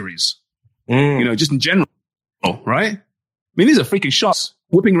blade injuries. You know, just in general. Right? I mean, these are freaking shots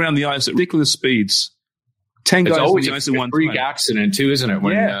whipping around the ice at ridiculous speeds. 10 guys on the ice at one freak accident too, isn't it?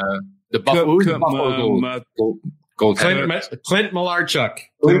 When the Buffalo Clint Malarchuk. Clint Malarchuk,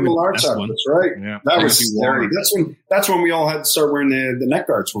 that's right. Yeah. That was scary. That's when we all had to start wearing the neck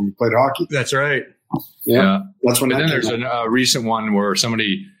guards when we played hockey. That's right. Yeah. That's when. And then there's a recent one where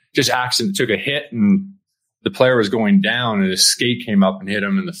somebody just took a hit and the player was going down and his skate came up and hit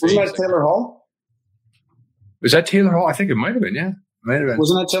him in the face. Wasn't that Taylor Hall? Was that Taylor Hall? I think it might have been, yeah. Wasn't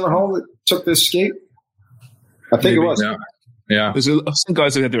that Taylor Hall that took this skate? I think it was. Yeah. There's some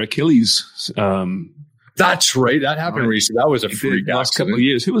guys that had their Achilles. That's right. That happened recently. That was a freak last couple of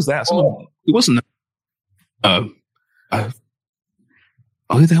years. Who was that? It wasn't. Who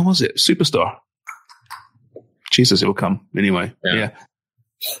the hell was it? Superstar. Jesus, it will come. Anyway. Yeah.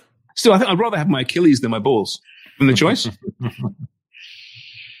 Still, I think I'd rather have my Achilles than my balls. From the choice?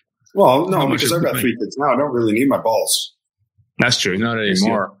 Well, no, because I've got 3 kids now. I don't really need my balls. That's true. Not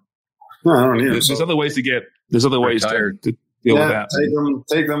anymore. No, I don't need them. There's other ways to deal with that.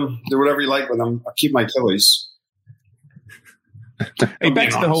 Take them, do whatever you like with them. I'll keep my Achilles. Hey, back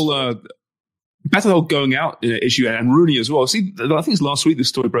to the whole going out issue and Rooney as well. See, I think it's last week this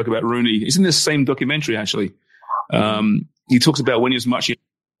story broke about Rooney. It's in this same documentary, actually. He talks about when he was much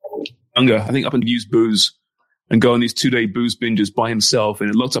younger, I think up and use booze and go on these 2-day booze binges by himself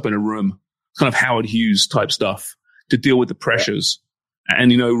and locked up in a room, kind of Howard Hughes type stuff to deal with the pressures.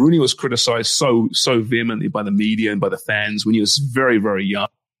 And, you know, Rooney was criticized so vehemently by the media and by the fans when he was very, very young.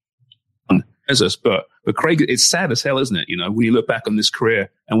 But Craig, it's sad as hell, isn't it? You know, when you look back on this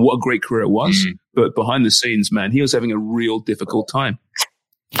career and what a great career it was, but behind the scenes, man, he was having a real difficult time.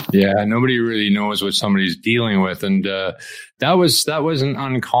 Yeah, nobody really knows what somebody's dealing with. And that wasn't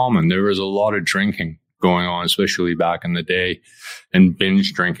uncommon. There was a lot of drinking. There was a lot of going on, especially back in the day, and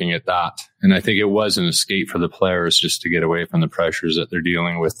binge drinking at that. And I think it was an escape for the players just to get away from the pressures that they're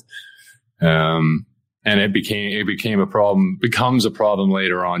dealing with. And it became a problem, becomes a problem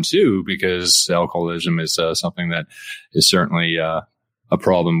later on too, because alcoholism is something that is certainly a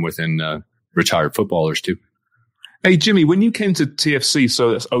problem within retired footballers too. Hey, Jimmy, when you came to TFC,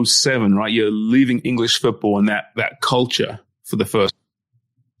 so that's 2007, right? You're leaving English football and that culture for the first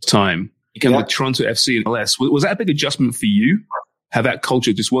time. You came to Toronto FC and MLS. Was that a big adjustment for you? How that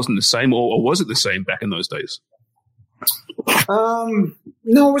culture just wasn't the same, or was it the same back in those days? No,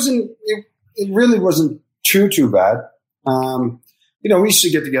 it wasn't. It really wasn't too bad. We used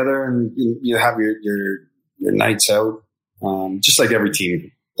to get together and you have your nights out, just like every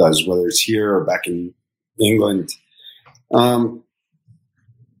team does, whether it's here or back in England.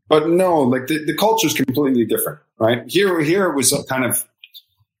 But no, like the culture is completely different, right? Here it was a kind of,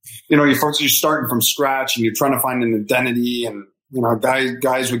 you're starting from scratch and you're trying to find an identity, and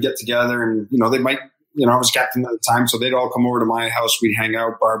guys would get together and they might. I was captain at the time, so they'd all come over to my house. We'd hang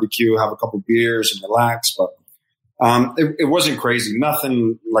out, barbecue, have a couple beers, and relax. But it wasn't crazy.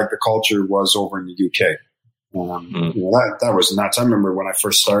 Nothing like the culture was over in the UK. That was nuts. I remember when I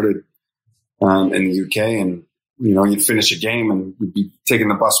first started in the UK, and you'd finish a game and you'd be taking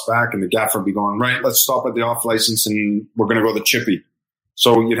the bus back, and the gaffer would be going, right, let's stop at the off license, and we're going to go to the Chippy.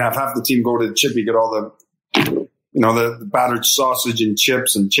 So you'd have half the team go to the Chippy, get all the battered sausage and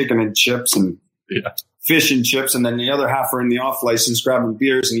chips and chicken and chips and fish and chips, and then the other half are in the off license grabbing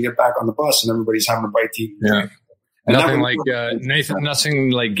beers, and you get back on the bus and everybody's having a bite to eat. Yeah. Nothing like Nathan.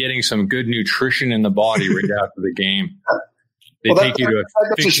 Nothing like getting some good nutrition in the body right after the game. They take you to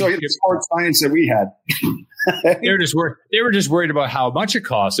a show you the sports science that we had. They were just worried about how much it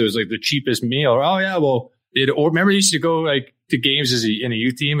costs. It was like the cheapest meal. Oh yeah, well, remember they used to go like to games in a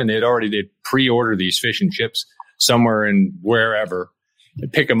youth team, and they'd pre-order these fish and chips somewhere in wherever,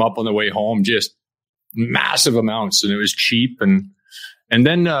 and pick them up on the way home. Just massive amounts, and it was cheap. And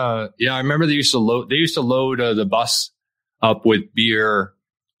then I remember they used to load the bus up with beer,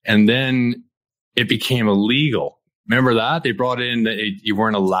 and then it became illegal. Remember that they brought in that you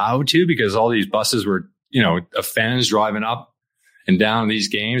weren't allowed to, because all these buses were fans driving up and down these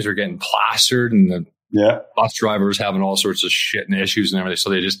games were getting plastered, and the bus drivers having all sorts of shit and issues and everything. So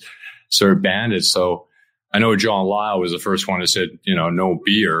they just sort of banned it. So I know John Lyle was the first one who said, no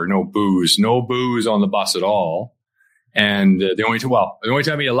beer, no booze on the bus at all. And the only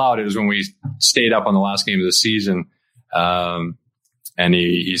time he allowed it was when we stayed up on the last game of the season. And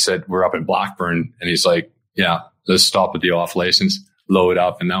he said, we're up in Blackburn, and he's like, yeah, let's stop at the off license, load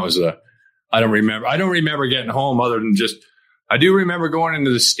up. And that was I don't remember getting home other than I do remember going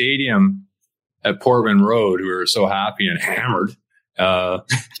into the stadium at Portman Road. We were so happy and hammered.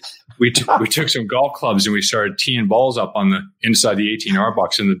 We took some golf clubs and we started teeing balls up on the inside the 18-yard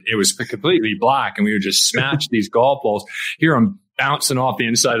box, and it was completely black, and we would just smash these golf balls, hear them bouncing off the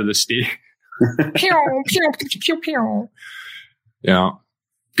inside of the stadium. Pew, pew, pew, pew. Yeah,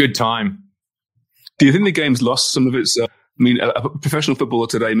 good time. Do you think the game's lost some of its? A professional footballer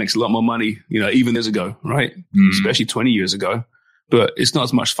today makes a lot more money, even years ago, right? Especially 20 years ago, but it's not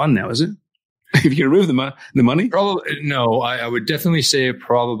as much fun now, is it? If you can remove the money? Probably, no, I would definitely say it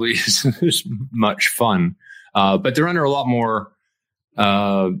probably isn't as much fun. But they're under a lot more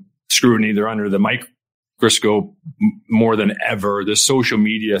scrutiny. They're under the microscope more than ever. The social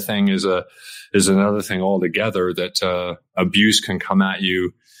media thing is another thing altogether that abuse can come at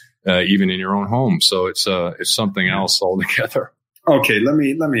you even in your own home. So it's something else altogether. Okay, let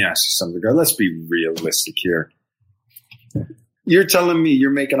me ask you something. Let's be realistic here. You're telling me you're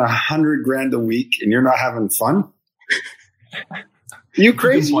making $100,000 a week and you're not having fun? You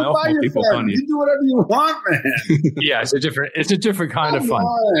crazy? You buy your fun. You do whatever you want, man. Yeah, it's a different kind of fun.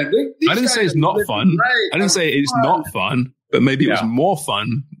 I didn't say it's not fun. Right. I didn't say it's not fun, but maybe it was more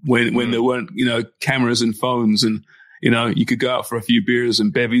fun when there weren't, cameras and phones, and you could go out for a few beers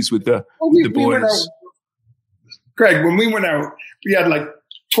and bevies with the boys. Greg, when we went out, we had like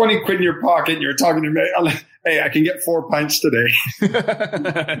 20 quid in your pocket, and you were talking to me. I'm like, hey, I can get 4 pints today.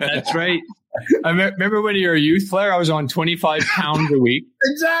 That's right. I remember when you were a youth player, I was on 25 pounds a week.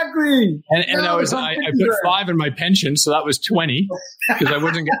 Exactly. And I put 5 in my pension, so that was 20, because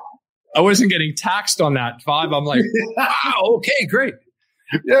I wasn't getting taxed on that 5. I'm like, wow, okay, great.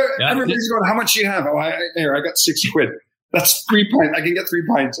 Yeah, everybody's going, how much do you have? Oh, I got 6 quid. That's 3 pints. I can get 3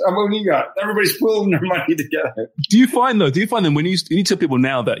 pints. What do you got? Everybody's pulling their money together. Do you find then when you tell people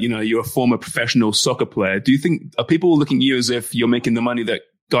now that, you're a former professional soccer player, are people looking at you as if you're making the money that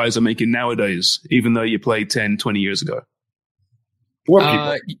guys are making nowadays, even though you played 10, 20 years ago? What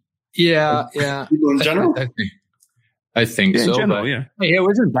people? Yeah. People in general? I think so. General, but yeah. Hey, it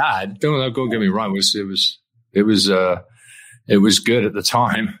wasn't bad. Don't get me wrong. It was good at the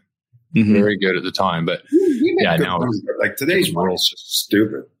time. Mm-hmm. Very good at the time. But now like today's world is just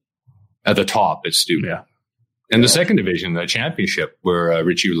stupid. At the top, it's stupid. Yeah. And the second division, the championship, where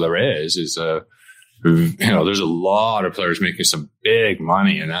Richie Larez is, there's a lot of players making some big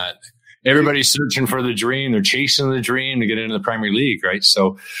money in that. Everybody's searching for the dream. They're chasing the dream to get into the Premier League, right?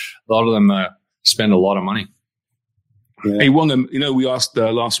 So a lot of them spend a lot of money. Yeah. Hey, Wongam, we asked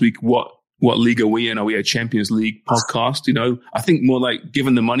last week what league are we in? Are we a Champions League podcast? I think more like,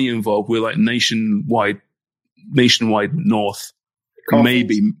 given the money involved, we're like nationwide North. Conference.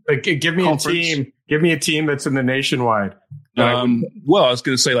 Maybe. But give me Conference. A team. Give me a team that's in the nationwide. I was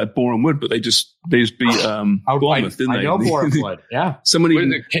going to say like Boreham Wood, but they just beat Bournemouth, didn't they? I know Boreham Wood. Yeah. Somebody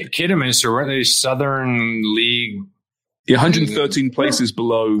the Kidderminster, weren't they Southern League? Yeah, 113 places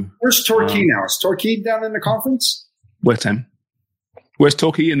below. Where's Torquay now? Is Torquay down in the conference? West Ham. Where's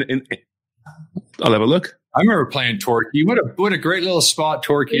Torquay? I'll have a look. I remember playing Torquay. What a great little spot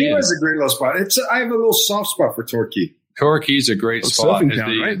Torquay is. It was a great little spot. I have a little soft spot for Torquay. Torquay's a great spot. It's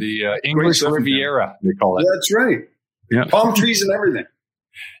right? the English Riviera, they call it. Yeah, that's right. Yeah. Palm trees and everything.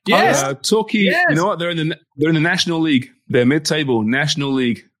 Yes. Torquay, yes. You know what? They're in the National League. They're mid-table, National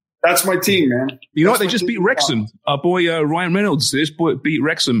League. That's my team, man. You know what? They just beat Wrexham. Our boy Ryan Reynolds. They just beat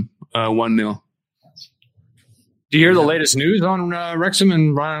Wrexham 1-0. Do you hear the latest news on Wrexham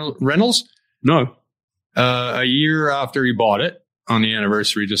and Ryan Reynolds? No. A year after he bought it, on the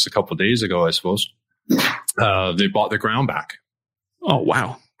anniversary just a couple of days ago, I suppose, they bought the ground back. Oh,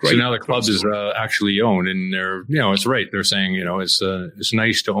 wow. Great. So now the club is actually owned, and they're, it's right. They're saying, it's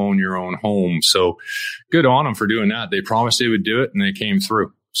nice to own your own home. So good on them for doing that. They promised they would do it, and they came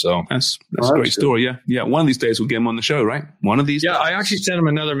through. So that's a great story. Yeah. Yeah. One of these days we'll get him on the show, right? One of these days. I actually sent him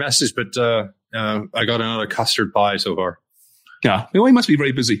another message, but I got another custard pie so far. Yeah. Well, he must be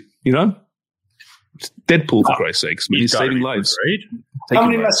very busy, It's Deadpool, for Christ's sakes. He's saving lives. Right? How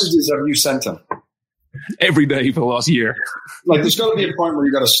many messages have you sent him? Every day for the last year. Like, there's got to be a point where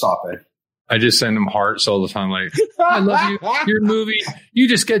you got to stop it. I just send him hearts all the time. Like, I love you. Your movie. You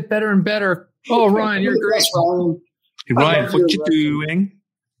just get better and better. Oh, Ryan, you're great. Ryan, what you doing?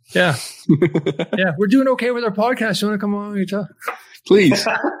 Yeah. Yeah. We're doing okay with our podcast. You want to come on and talk? Please.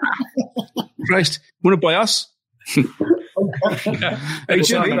 Christ. Want to buy us? Hey,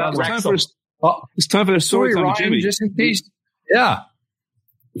 Jimmy, it's time for the story time with Jimmy. Just in case. Yeah.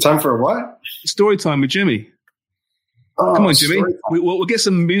 Time for what? Story time with Jimmy. Oh, come on, Jimmy. We'll get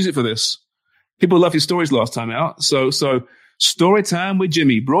some music for this. People loved your stories last time out. So story time with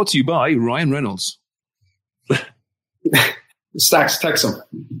Jimmy, brought to you by Ryan Reynolds. Stacks, text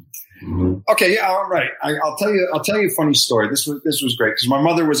him. Okay, yeah, all right. I'll tell you a funny story. This was great because my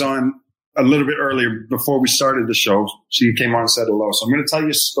mother was on a little bit earlier before we started the show. She came on and said hello. So I'm going to tell you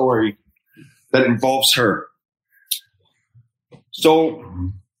a story that involves her. So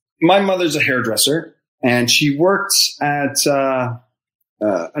my mother's a hairdresser, and she worked at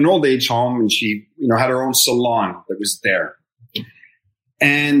an old age home, and she had her own salon that was there.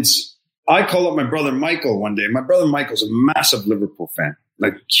 And I call up my brother Michael one day. My brother Michael's a massive Liverpool fan,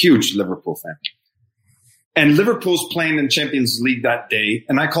 like huge Liverpool fan. And Liverpool's playing in Champions League that day.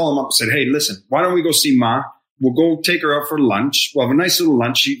 And I call him up and said, hey, listen, why don't we go see Ma? We'll go take her out for lunch. We'll have a nice little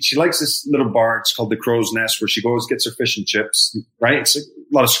lunch. She likes this little bar. It's called the Crow's Nest, where she goes, gets her fish and chips, right? It's a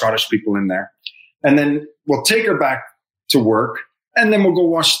lot of Scottish people in there. And then we'll take her back to work, and then we'll go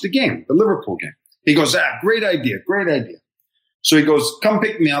watch the game, the Liverpool game. He goes, great idea. So he goes, come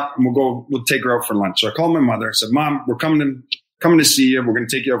pick me up, and we'll take her out for lunch. So I called my mother. I said, Mom, we're coming to see you. We're going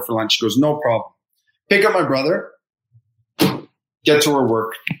to take you out for lunch. She goes, no problem. Pick up my brother, get to her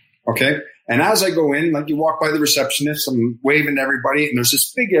work. Okay. And as I go in, like, you walk by the receptionist, I'm waving to everybody, and there's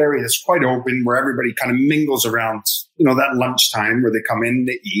this big area that's quite open where everybody kind of mingles around, that lunchtime where they come in,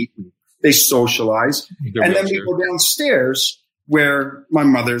 they eat, and they socialize. And then we go downstairs where my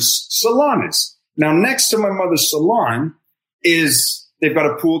mother's salon is. Now, next to my mother's salon is, they've got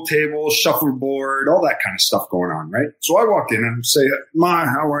a pool table, shuffleboard, all that kind of stuff going on, right? So I walk in and say, Ma,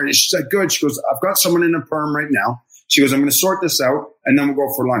 how are you? She said, good. She goes, I've got someone in a perm right now. She goes, I'm going to sort this out, and then we'll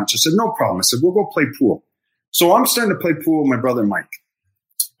go for lunch. I said, no problem. I said, we'll go play pool. So I'm starting to play pool with my brother Mike.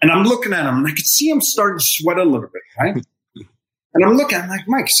 And I'm looking at him, and I could see him starting to sweat a little bit, right? And I'm looking, I'm like,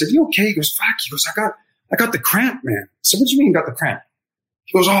 Mike, I said, you okay? He goes, fuck. He goes, I got the cramp, man. I said, what do you mean you got the cramp?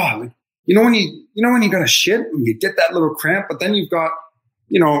 He goes, when you got a shit, when you get that little cramp, but then you've got,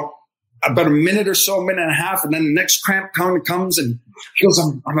 about a minute or so, a minute and a half, and then the next cramp comes, and he goes,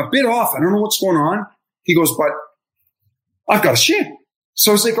 I'm a bit off. I don't know what's going on. He goes, but I've got a shit. So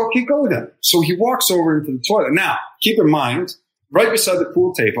I was like, okay, go then. So he walks over into the toilet. Now, keep in mind, right beside the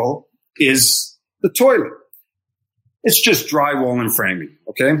pool table is the toilet. It's just drywall and framing,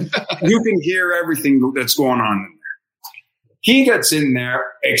 okay? You can hear everything that's going on in there. He gets in there,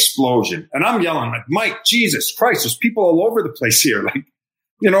 explosion. And I'm yelling like, Mike, Jesus Christ, there's people all over the place here. Like,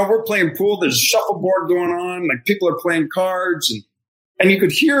 we're playing pool. There's shuffleboard going on. Like, people are playing cards. And you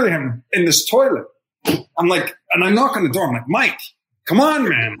could hear him in this toilet. I'm like, and I knock on the door. I'm like, Mike, come on,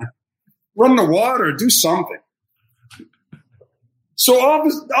 man. Run the water. Do something. So all of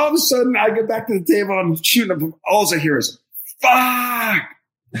a sudden, I get back to the table. I'm shooting up. All I hear is, fuck.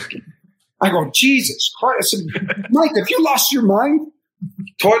 I go, Jesus Christ. I said, Mike, have you lost your mind?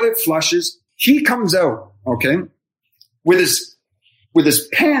 Toilet flushes. He comes out, okay, with his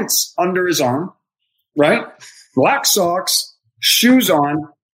pants under his arm, right? Black socks, shoes on,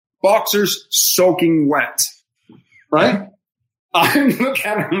 boxers soaking wet, right? I'm looking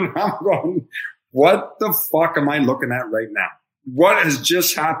at him and I'm going, what the fuck am I looking at right now? What has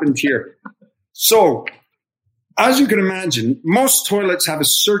just happened here? So, as you can imagine, most toilets have a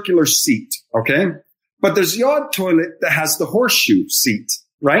circular seat, okay? But there's the odd toilet that has the horseshoe seat,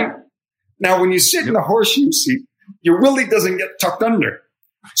 right? Now, when you sit in the horseshoe seat, your willy doesn't get tucked under.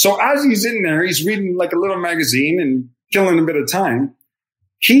 So as he's in there, he's reading like a little magazine and killing a bit of time.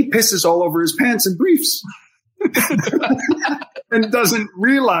 He pisses all over his pants and briefs and doesn't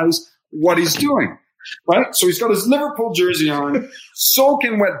realize what he's doing. Right? So he's got his Liverpool jersey on,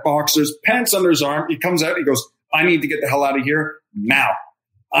 soaking wet boxers, pants under his arm. He comes out, he goes, I need to get the hell out of here now.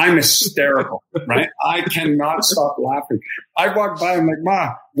 I'm hysterical, right? I cannot stop laughing. I walk by, I'm like,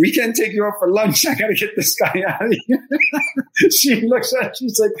 Ma, we can't take you out for lunch. I got to get this guy out of here. She looks at it,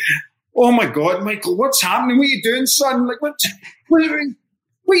 she's like, oh my God, Michael, what's happening? What are you doing, son? I'm like, what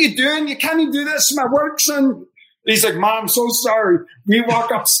are you doing? You can't do this. My work, son. He's like, Mom, I'm so sorry. We walk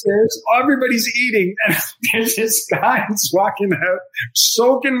upstairs. Everybody's eating. And there's this guy who's walking out,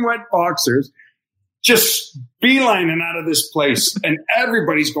 soaking wet boxers, just beelining out of this place. And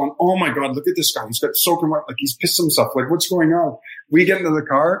everybody's going, oh, my God, look at this guy. He's got soaking wet. Like, he's pissed himself. Like, what's going on? We get into the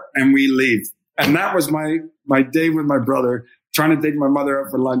car and we leave. And that was my day with my brother, trying to take my mother out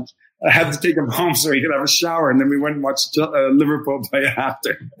for lunch. I had to take him home so he could have a shower, and then we went and watched Liverpool play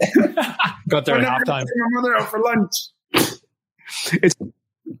after. Got there at halftime. Take my mother out for lunch. It's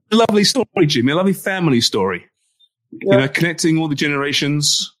a lovely story, Jimmy. A lovely family story. Yeah. Connecting all the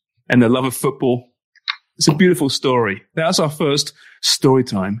generations and the love of football. It's a beautiful story. That's our first story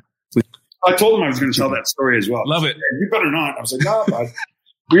time. I told him I was going to tell that story as well. Love it. You better not. I was like, no, bud.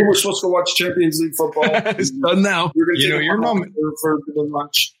 We were supposed to watch Champions League football. It's done now. We're going to take your mom for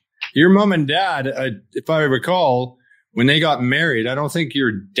lunch. Your mom and dad, if I recall, when they got married, I don't think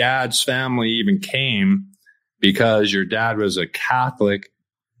your dad's family even came because your dad was a Catholic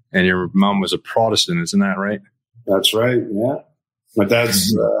and your mom was a Protestant. Isn't that right? That's right. Yeah. My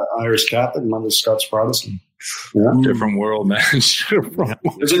dad's Irish Catholic. Mother's Scots Protestant. Yeah. Different world, man. Isn't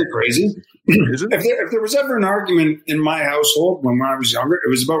it crazy? Isn't it? If there was ever an argument in my household when I was younger, it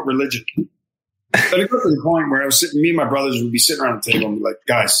was about religion. But it got to the point where me and my brothers would be sitting around the table and be like,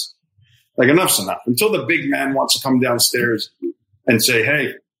 guys, like enough's enough. Until the big man wants to come downstairs and say,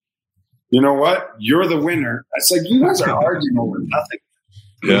 hey, you know what? You're the winner. It's like, you guys are arguing over nothing.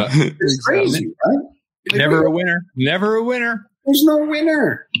 Yeah. It's crazy, right? Never a winner. Never a winner. There's no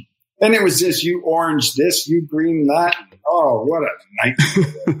winner. And it was this, you orange this, you green that. Oh, what a night.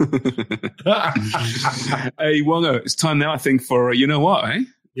 Hey, Wongo, it's time now, I think, for, you know what, eh?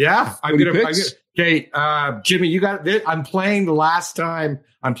 Yeah. Okay, Jimmy, you got it. I'm playing the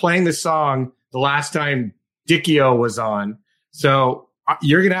song the last time Dicchio was on. So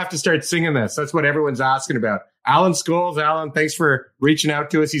you're going to have to start singing this. That's what everyone's asking about. Alan Scholes, Alan, thanks for reaching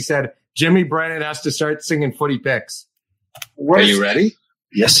out to us. He said Jimmy Brennan has to start singing Footy Picks. Are you ready?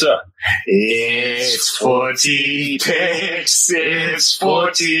 Yes, sir. It's Footy Picks. It's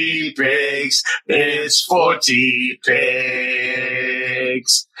Footy Picks. It's Footy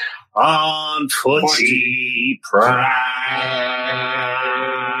Picks on Footy Prime.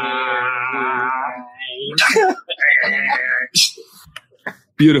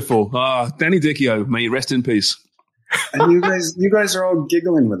 Beautiful. Danny Dicchio, may you rest in peace. And you guys are all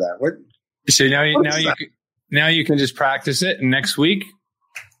giggling with that. What? So now you can just practice it, and next week.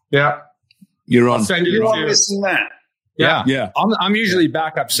 Yeah. You're on. I'll send you want to sing that? Yeah. I'm usually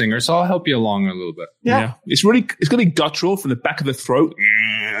backup singer, so I'll help you along a little bit. Yeah. It's going to be guttural from the back of the throat.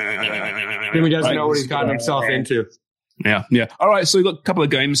 Jimmy doesn't know what he's gotten himself into. Yeah. All right, so we've got a couple of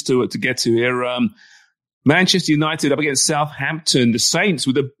games to get to here. Manchester United up against Southampton. The Saints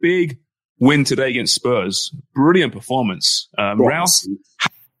with a big win today against Spurs. Brilliant performance. Ralph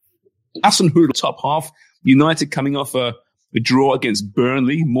Hasenhüttl, top half. United coming off a draw against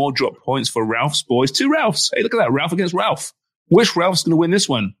Burnley. More drop points for Ralph's boys. 2 Ralphs. Hey, look at that. Ralph against Ralph. Which Ralph's going to win this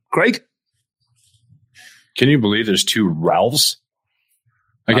one? Craig? Can you believe there's 2 Ralphs?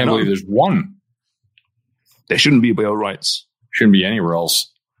 I can't believe there's one. There shouldn't be by all rights. Shouldn't be anywhere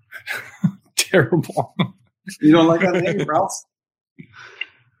else. Terrible. You don't like that name, Ralph?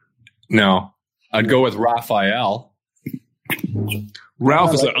 No. I'd go with Raphael.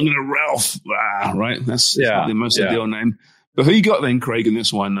 Ralph is like, I'm going to Ralph. Right? That's the most ideal name. But who you got then, Craig, in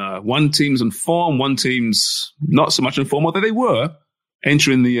this one? One team's in form, one team's not so much in form, although they were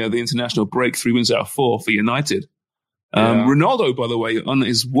entering the international break, 3 wins out of 4 for United. Ronaldo, by the way, on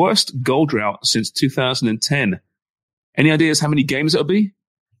his worst goal drought since 2010. Any ideas how many games it'll be?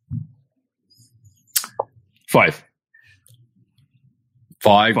 5.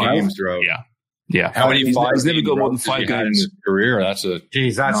 5 games throughout. Yeah. How many 5? He's never got more than 5 games in his career. That's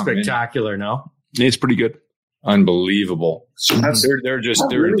spectacular. No, it's pretty good. Unbelievable. They're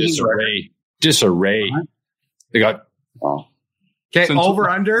disarray. They got over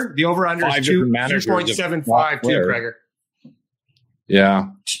under. The over under is 2.75 too, Gregor. Yeah,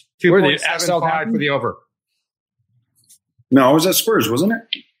 2.75 for the over. No, it was at Spurs, wasn't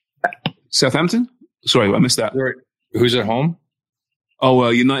it? Southampton? Sorry, I missed that. Who's at home? Oh,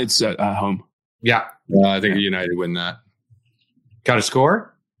 United's at home. Yeah. I think United win that. Got a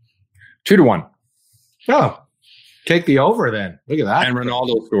score? 2-1. Oh, take the over then. Look at that. And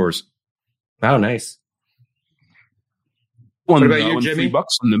Ronaldo scores. Oh, nice. What about you, Jimmy? $3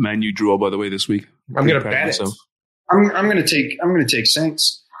 on the Man U draw, by the way, this week. I'm going to bet it. I'm going to take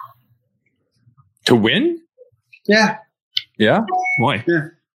Saints to win. Yeah. Yeah. Why? Yeah.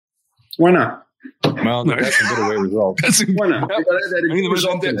 Why not? Well, that's a good away result. Why not? The most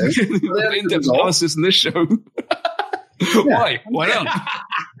in-depth analysis in this show. Why? Why not?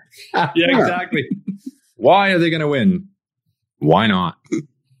 Yeah, exactly. Why are they going to win? Why not?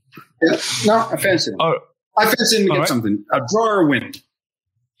 Yeah. No, I fancy them. I fancy them to get something. A draw or a win.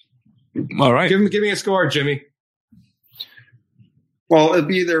 All right. Give me a score, Jimmy. Well, it'll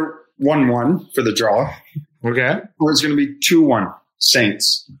be either 1-1 for the draw. Okay. Or it's going to be 2-1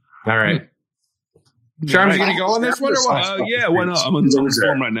 Saints. All right. Charms, you going to go on this one or what? Yeah, why not? I'm on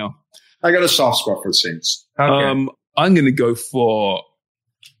form right now. I got a soft spot for the Saints. Okay. I'm going to go for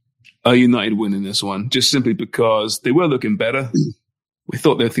a United win in this one, just simply because they were looking better. We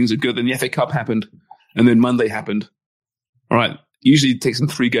thought their things are good. Then the FA Cup happened, and then Monday happened. All right. Usually it takes them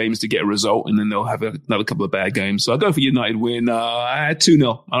 3 games to get a result, and then they'll have another couple of bad games. So I'll go for United win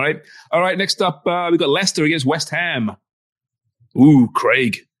 2-0. All right. Next up, we've got Leicester against West Ham. Ooh,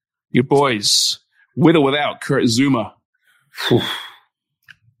 Craig, your boys. With or without Kurt Zuma?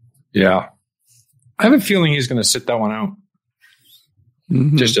 Yeah. I have a feeling he's going to sit that one out.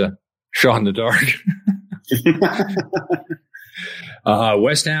 Mm-hmm. Just a shot in the dark.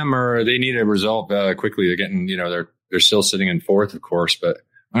 West Ham, they need a result quickly. They're getting, they're still sitting in 4th, of course, but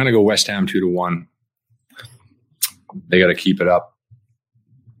I'm going to go West Ham 2-1. They got to keep it up.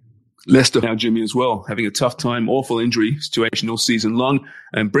 Leicester now, Jimmy, as well, having a tough time, awful injury situation all season long.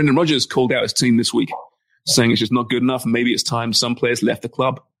 And Brendan Rodgers called out his team this week, saying it's just not good enough. Maybe it's time some players left the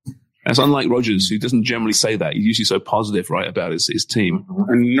club. That's unlike Rodgers, who doesn't generally say that. He's usually so positive, right, about his team.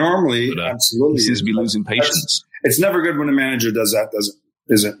 And normally, absolutely, he seems to be losing patience. It's never good when a manager does that,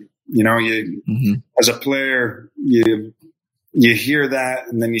 is it? As a player, you hear that,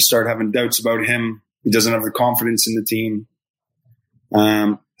 and then you start having doubts about him. He doesn't have the confidence in the team.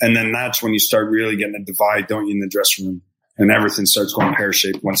 And then that's when you start really getting a divide, don't you, in the dressing room? And everything starts going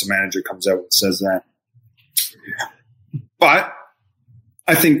pear-shaped once a manager comes out and says that. But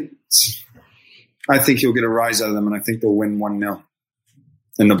I think he'll get a rise out of them, and I think they'll win 1-0.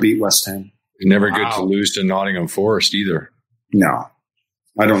 And they'll beat West Ham. It's never good to lose to Nottingham Forest either. No.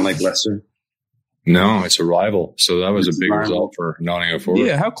 I don't like Leicester. No, it's a rival. So that was a big result for Nottingham Forest.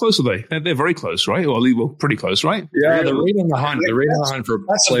 Yeah, how close are they? They're very close, right? Well, pretty close, right? Yeah, they're right on the hunt. They're right on the hunt for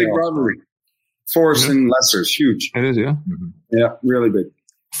that's a big rivalry. Forest and Leicester is huge. It is, yeah. Mm-hmm. Yeah, really big.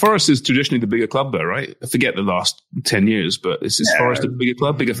 Forest is traditionally the bigger club, though, right? I forget the last 10 years, but is Forest a bigger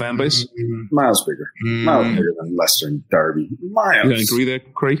club, bigger fan base? Miles bigger. Miles bigger than Leicester and Derby. Miles. You don't agree there,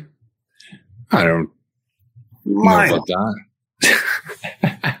 Craig? I don't know about that.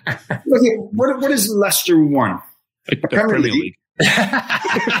 Look at what has Leicester won? The Premier League.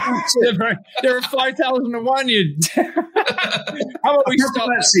 There were 5,001. How about we stop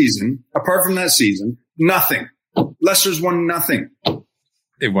that season? Apart from that season, nothing. Leicester's won nothing.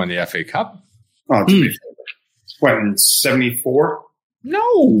 They won the FA Cup. Oh, to be fair. What, in 74?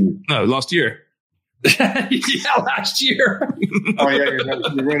 No, last year. Yeah, last year. Oh, yeah, you're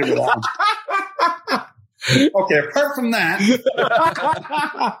right about that. Okay, apart from that.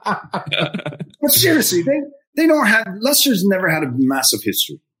 But seriously, they don't have, Leicester's never had a massive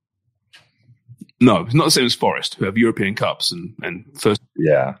history. No, it's not the same as Forest, who have European Cups and first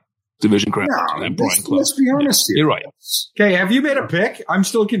division crowns. No, let's be honest here. You're right. Okay, have you made a pick? I'm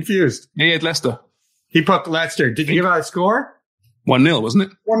still confused. Yeah, he had Leicester. He put Leicester. Did you give out a score? 1-0, wasn't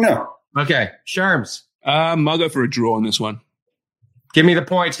it? 1-0. Okay, Sharms. I'll go for a draw on this one. Give me the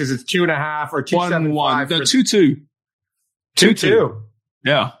points because it's 2.5 or 2.75. No, 2-2. 2-2.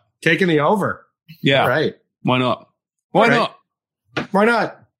 Yeah. Taking the over. Yeah. All right. Why not? Why not? Why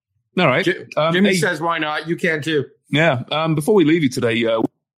not? All right. Jimmy says why not. You can too. Yeah. Before we leave you today,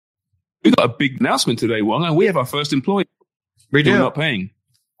 we got a big announcement today, Wong. We have our first employee. We do. We're not paying.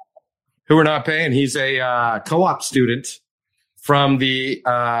 Who we're not paying. He's a co-op student from the,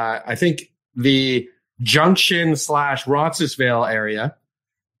 I think, the Junction / Roncesvalles area.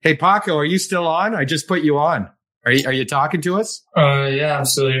 Hey, Paco, are you still on? I just put you on. Are you talking to us? Yeah, I'm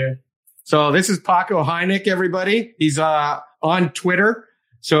still here. So this is Paco Heineck, everybody. He's on Twitter.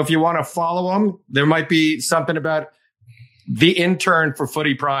 So if you want to follow him, there might be something about the intern for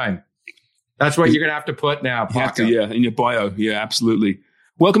Footy Prime. That's what you're going to have to put now, Paco. In your bio. Yeah, absolutely.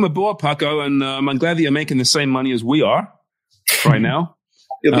 Welcome aboard, Paco. And I'm glad that you're making the same money as we are right now.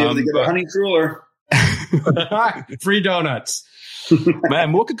 You'll be able to get a honey cruller. Free donuts.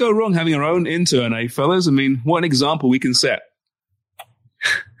 Man, what could go wrong having our own intern, eh, fellas? I mean, what an example we can set.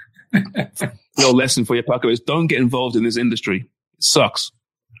 Little lesson for you, Paco, is don't get involved in this industry. It sucks.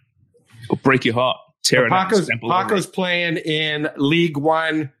 It'll break your heart. Tear it out. Paco's playing in League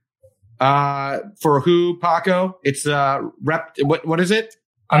One. For who, Paco? It's what is it?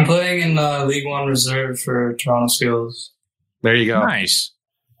 I'm playing in League One reserve for Toronto Skills. There you go. Nice.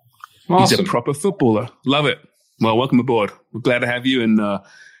 Awesome. He's a proper footballer. Love it. Well, welcome aboard. We're glad to have you. And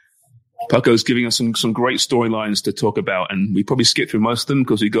Paco's giving us some great storylines to talk about. And we probably skip through most of them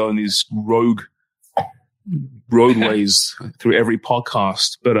because we go on these rogue roadways through every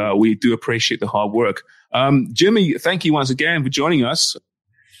podcast. But we do appreciate the hard work. Jimmy, thank you once again for joining us.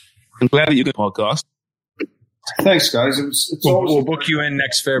 I'm glad that you're going to podcast. Thanks, guys. We'll book you in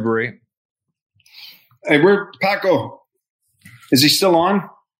next February. Hey, where Paco? Is he still on?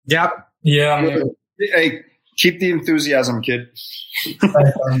 Yep. Yeah, I'm here. Hey, keep the enthusiasm, kid.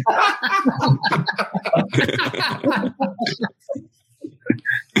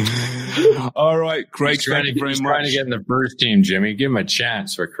 All right, Craig. Thank you very much. Trying to get in the first team, Jimmy. Give him a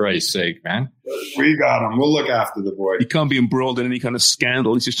chance, for Christ's sake, man. We got him. We'll look after the boy. He can't be embroiled in any kind of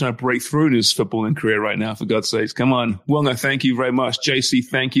scandal. He's just trying to break through in his footballing career right now, for God's sakes. Come on. Wonga, thank you very much. JC,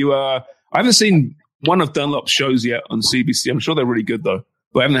 thank you. I haven't seen one of Dunlop's shows yet on CBC. I'm sure they're really good, though.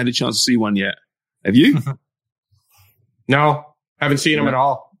 But I haven't had a chance to see one yet. Have you? No, haven't seen him at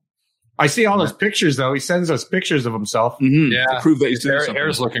all. I see all his pictures, though. He sends us pictures of himself. Mm-hmm. Yeah. To prove that he's doing His something.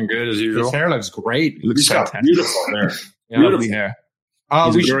 hair's looking good as usual. His hair looks great. It looks fantastic. Beautiful hair. Lovely hair.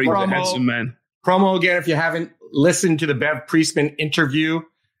 We should He's a handsome man. promo again if you haven't listened to the Bev Priestman interview.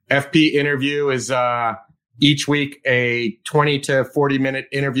 FP interview is each week a 20 to 40 minute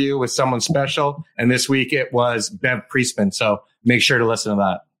interview with someone special. And this week it was Bev Priestman. So make sure to listen to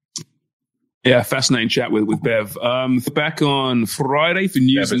that. Yeah, fascinating chat with Bev. Back on Friday for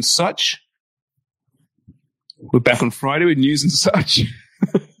news and such. We're back on Friday with news and such.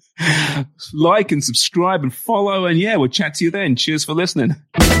 Like and subscribe and follow. And yeah, we'll chat to you then. Cheers for listening.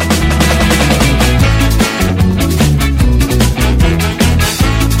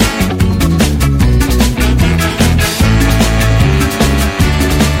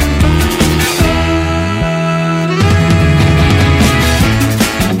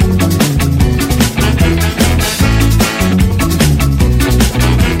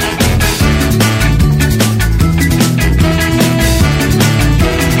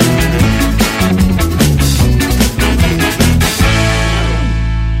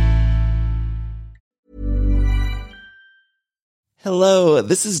 Hello,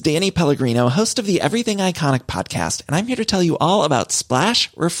 this is Danny Pellegrino, host of the Everything Iconic podcast, and I'm here to tell you all about Splash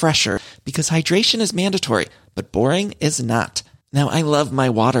Refresher, because hydration is mandatory, but boring is not. Now, I love my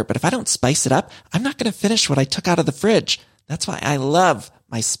water, but if I don't spice it up, I'm not going to finish what I took out of the fridge. That's why I love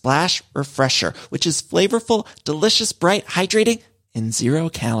my Splash Refresher, which is flavorful, delicious, bright, hydrating, and 0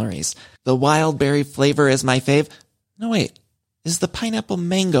 calories. The wild berry flavor is my fave. No, wait. Is the pineapple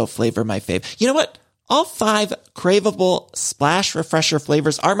mango flavor my fave? You know what? All 5 craveable Splash Refresher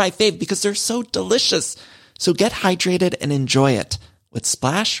flavors are my fave because they're so delicious. So get hydrated and enjoy it with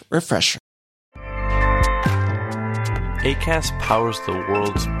Splash Refresher. Acast powers the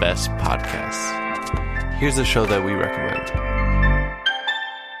world's best podcasts. Here's a show that we recommend.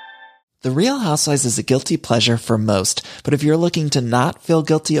 The Real Housewives is a guilty pleasure for most, but if you're looking to not feel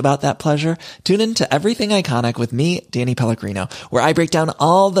guilty about that pleasure, tune in to Everything Iconic with me, Danny Pellegrino, where I break down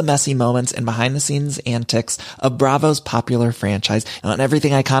all the messy moments and behind-the-scenes antics of Bravo's popular franchise. And on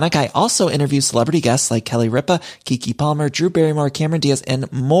Everything Iconic, I also interview celebrity guests like Kelly Ripa, Keke Palmer, Drew Barrymore, Cameron Diaz,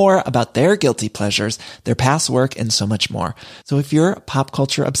 and more about their guilty pleasures, their past work, and so much more. So if you're pop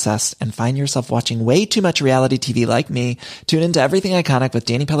culture obsessed and find yourself watching way too much reality TV like me, tune in to Everything Iconic with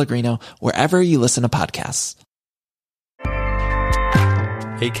Danny Pellegrino, wherever you listen to podcasts.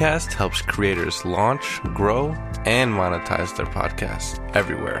 Acast helps creators launch, grow, and monetize their podcasts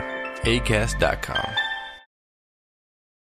everywhere. Acast.com.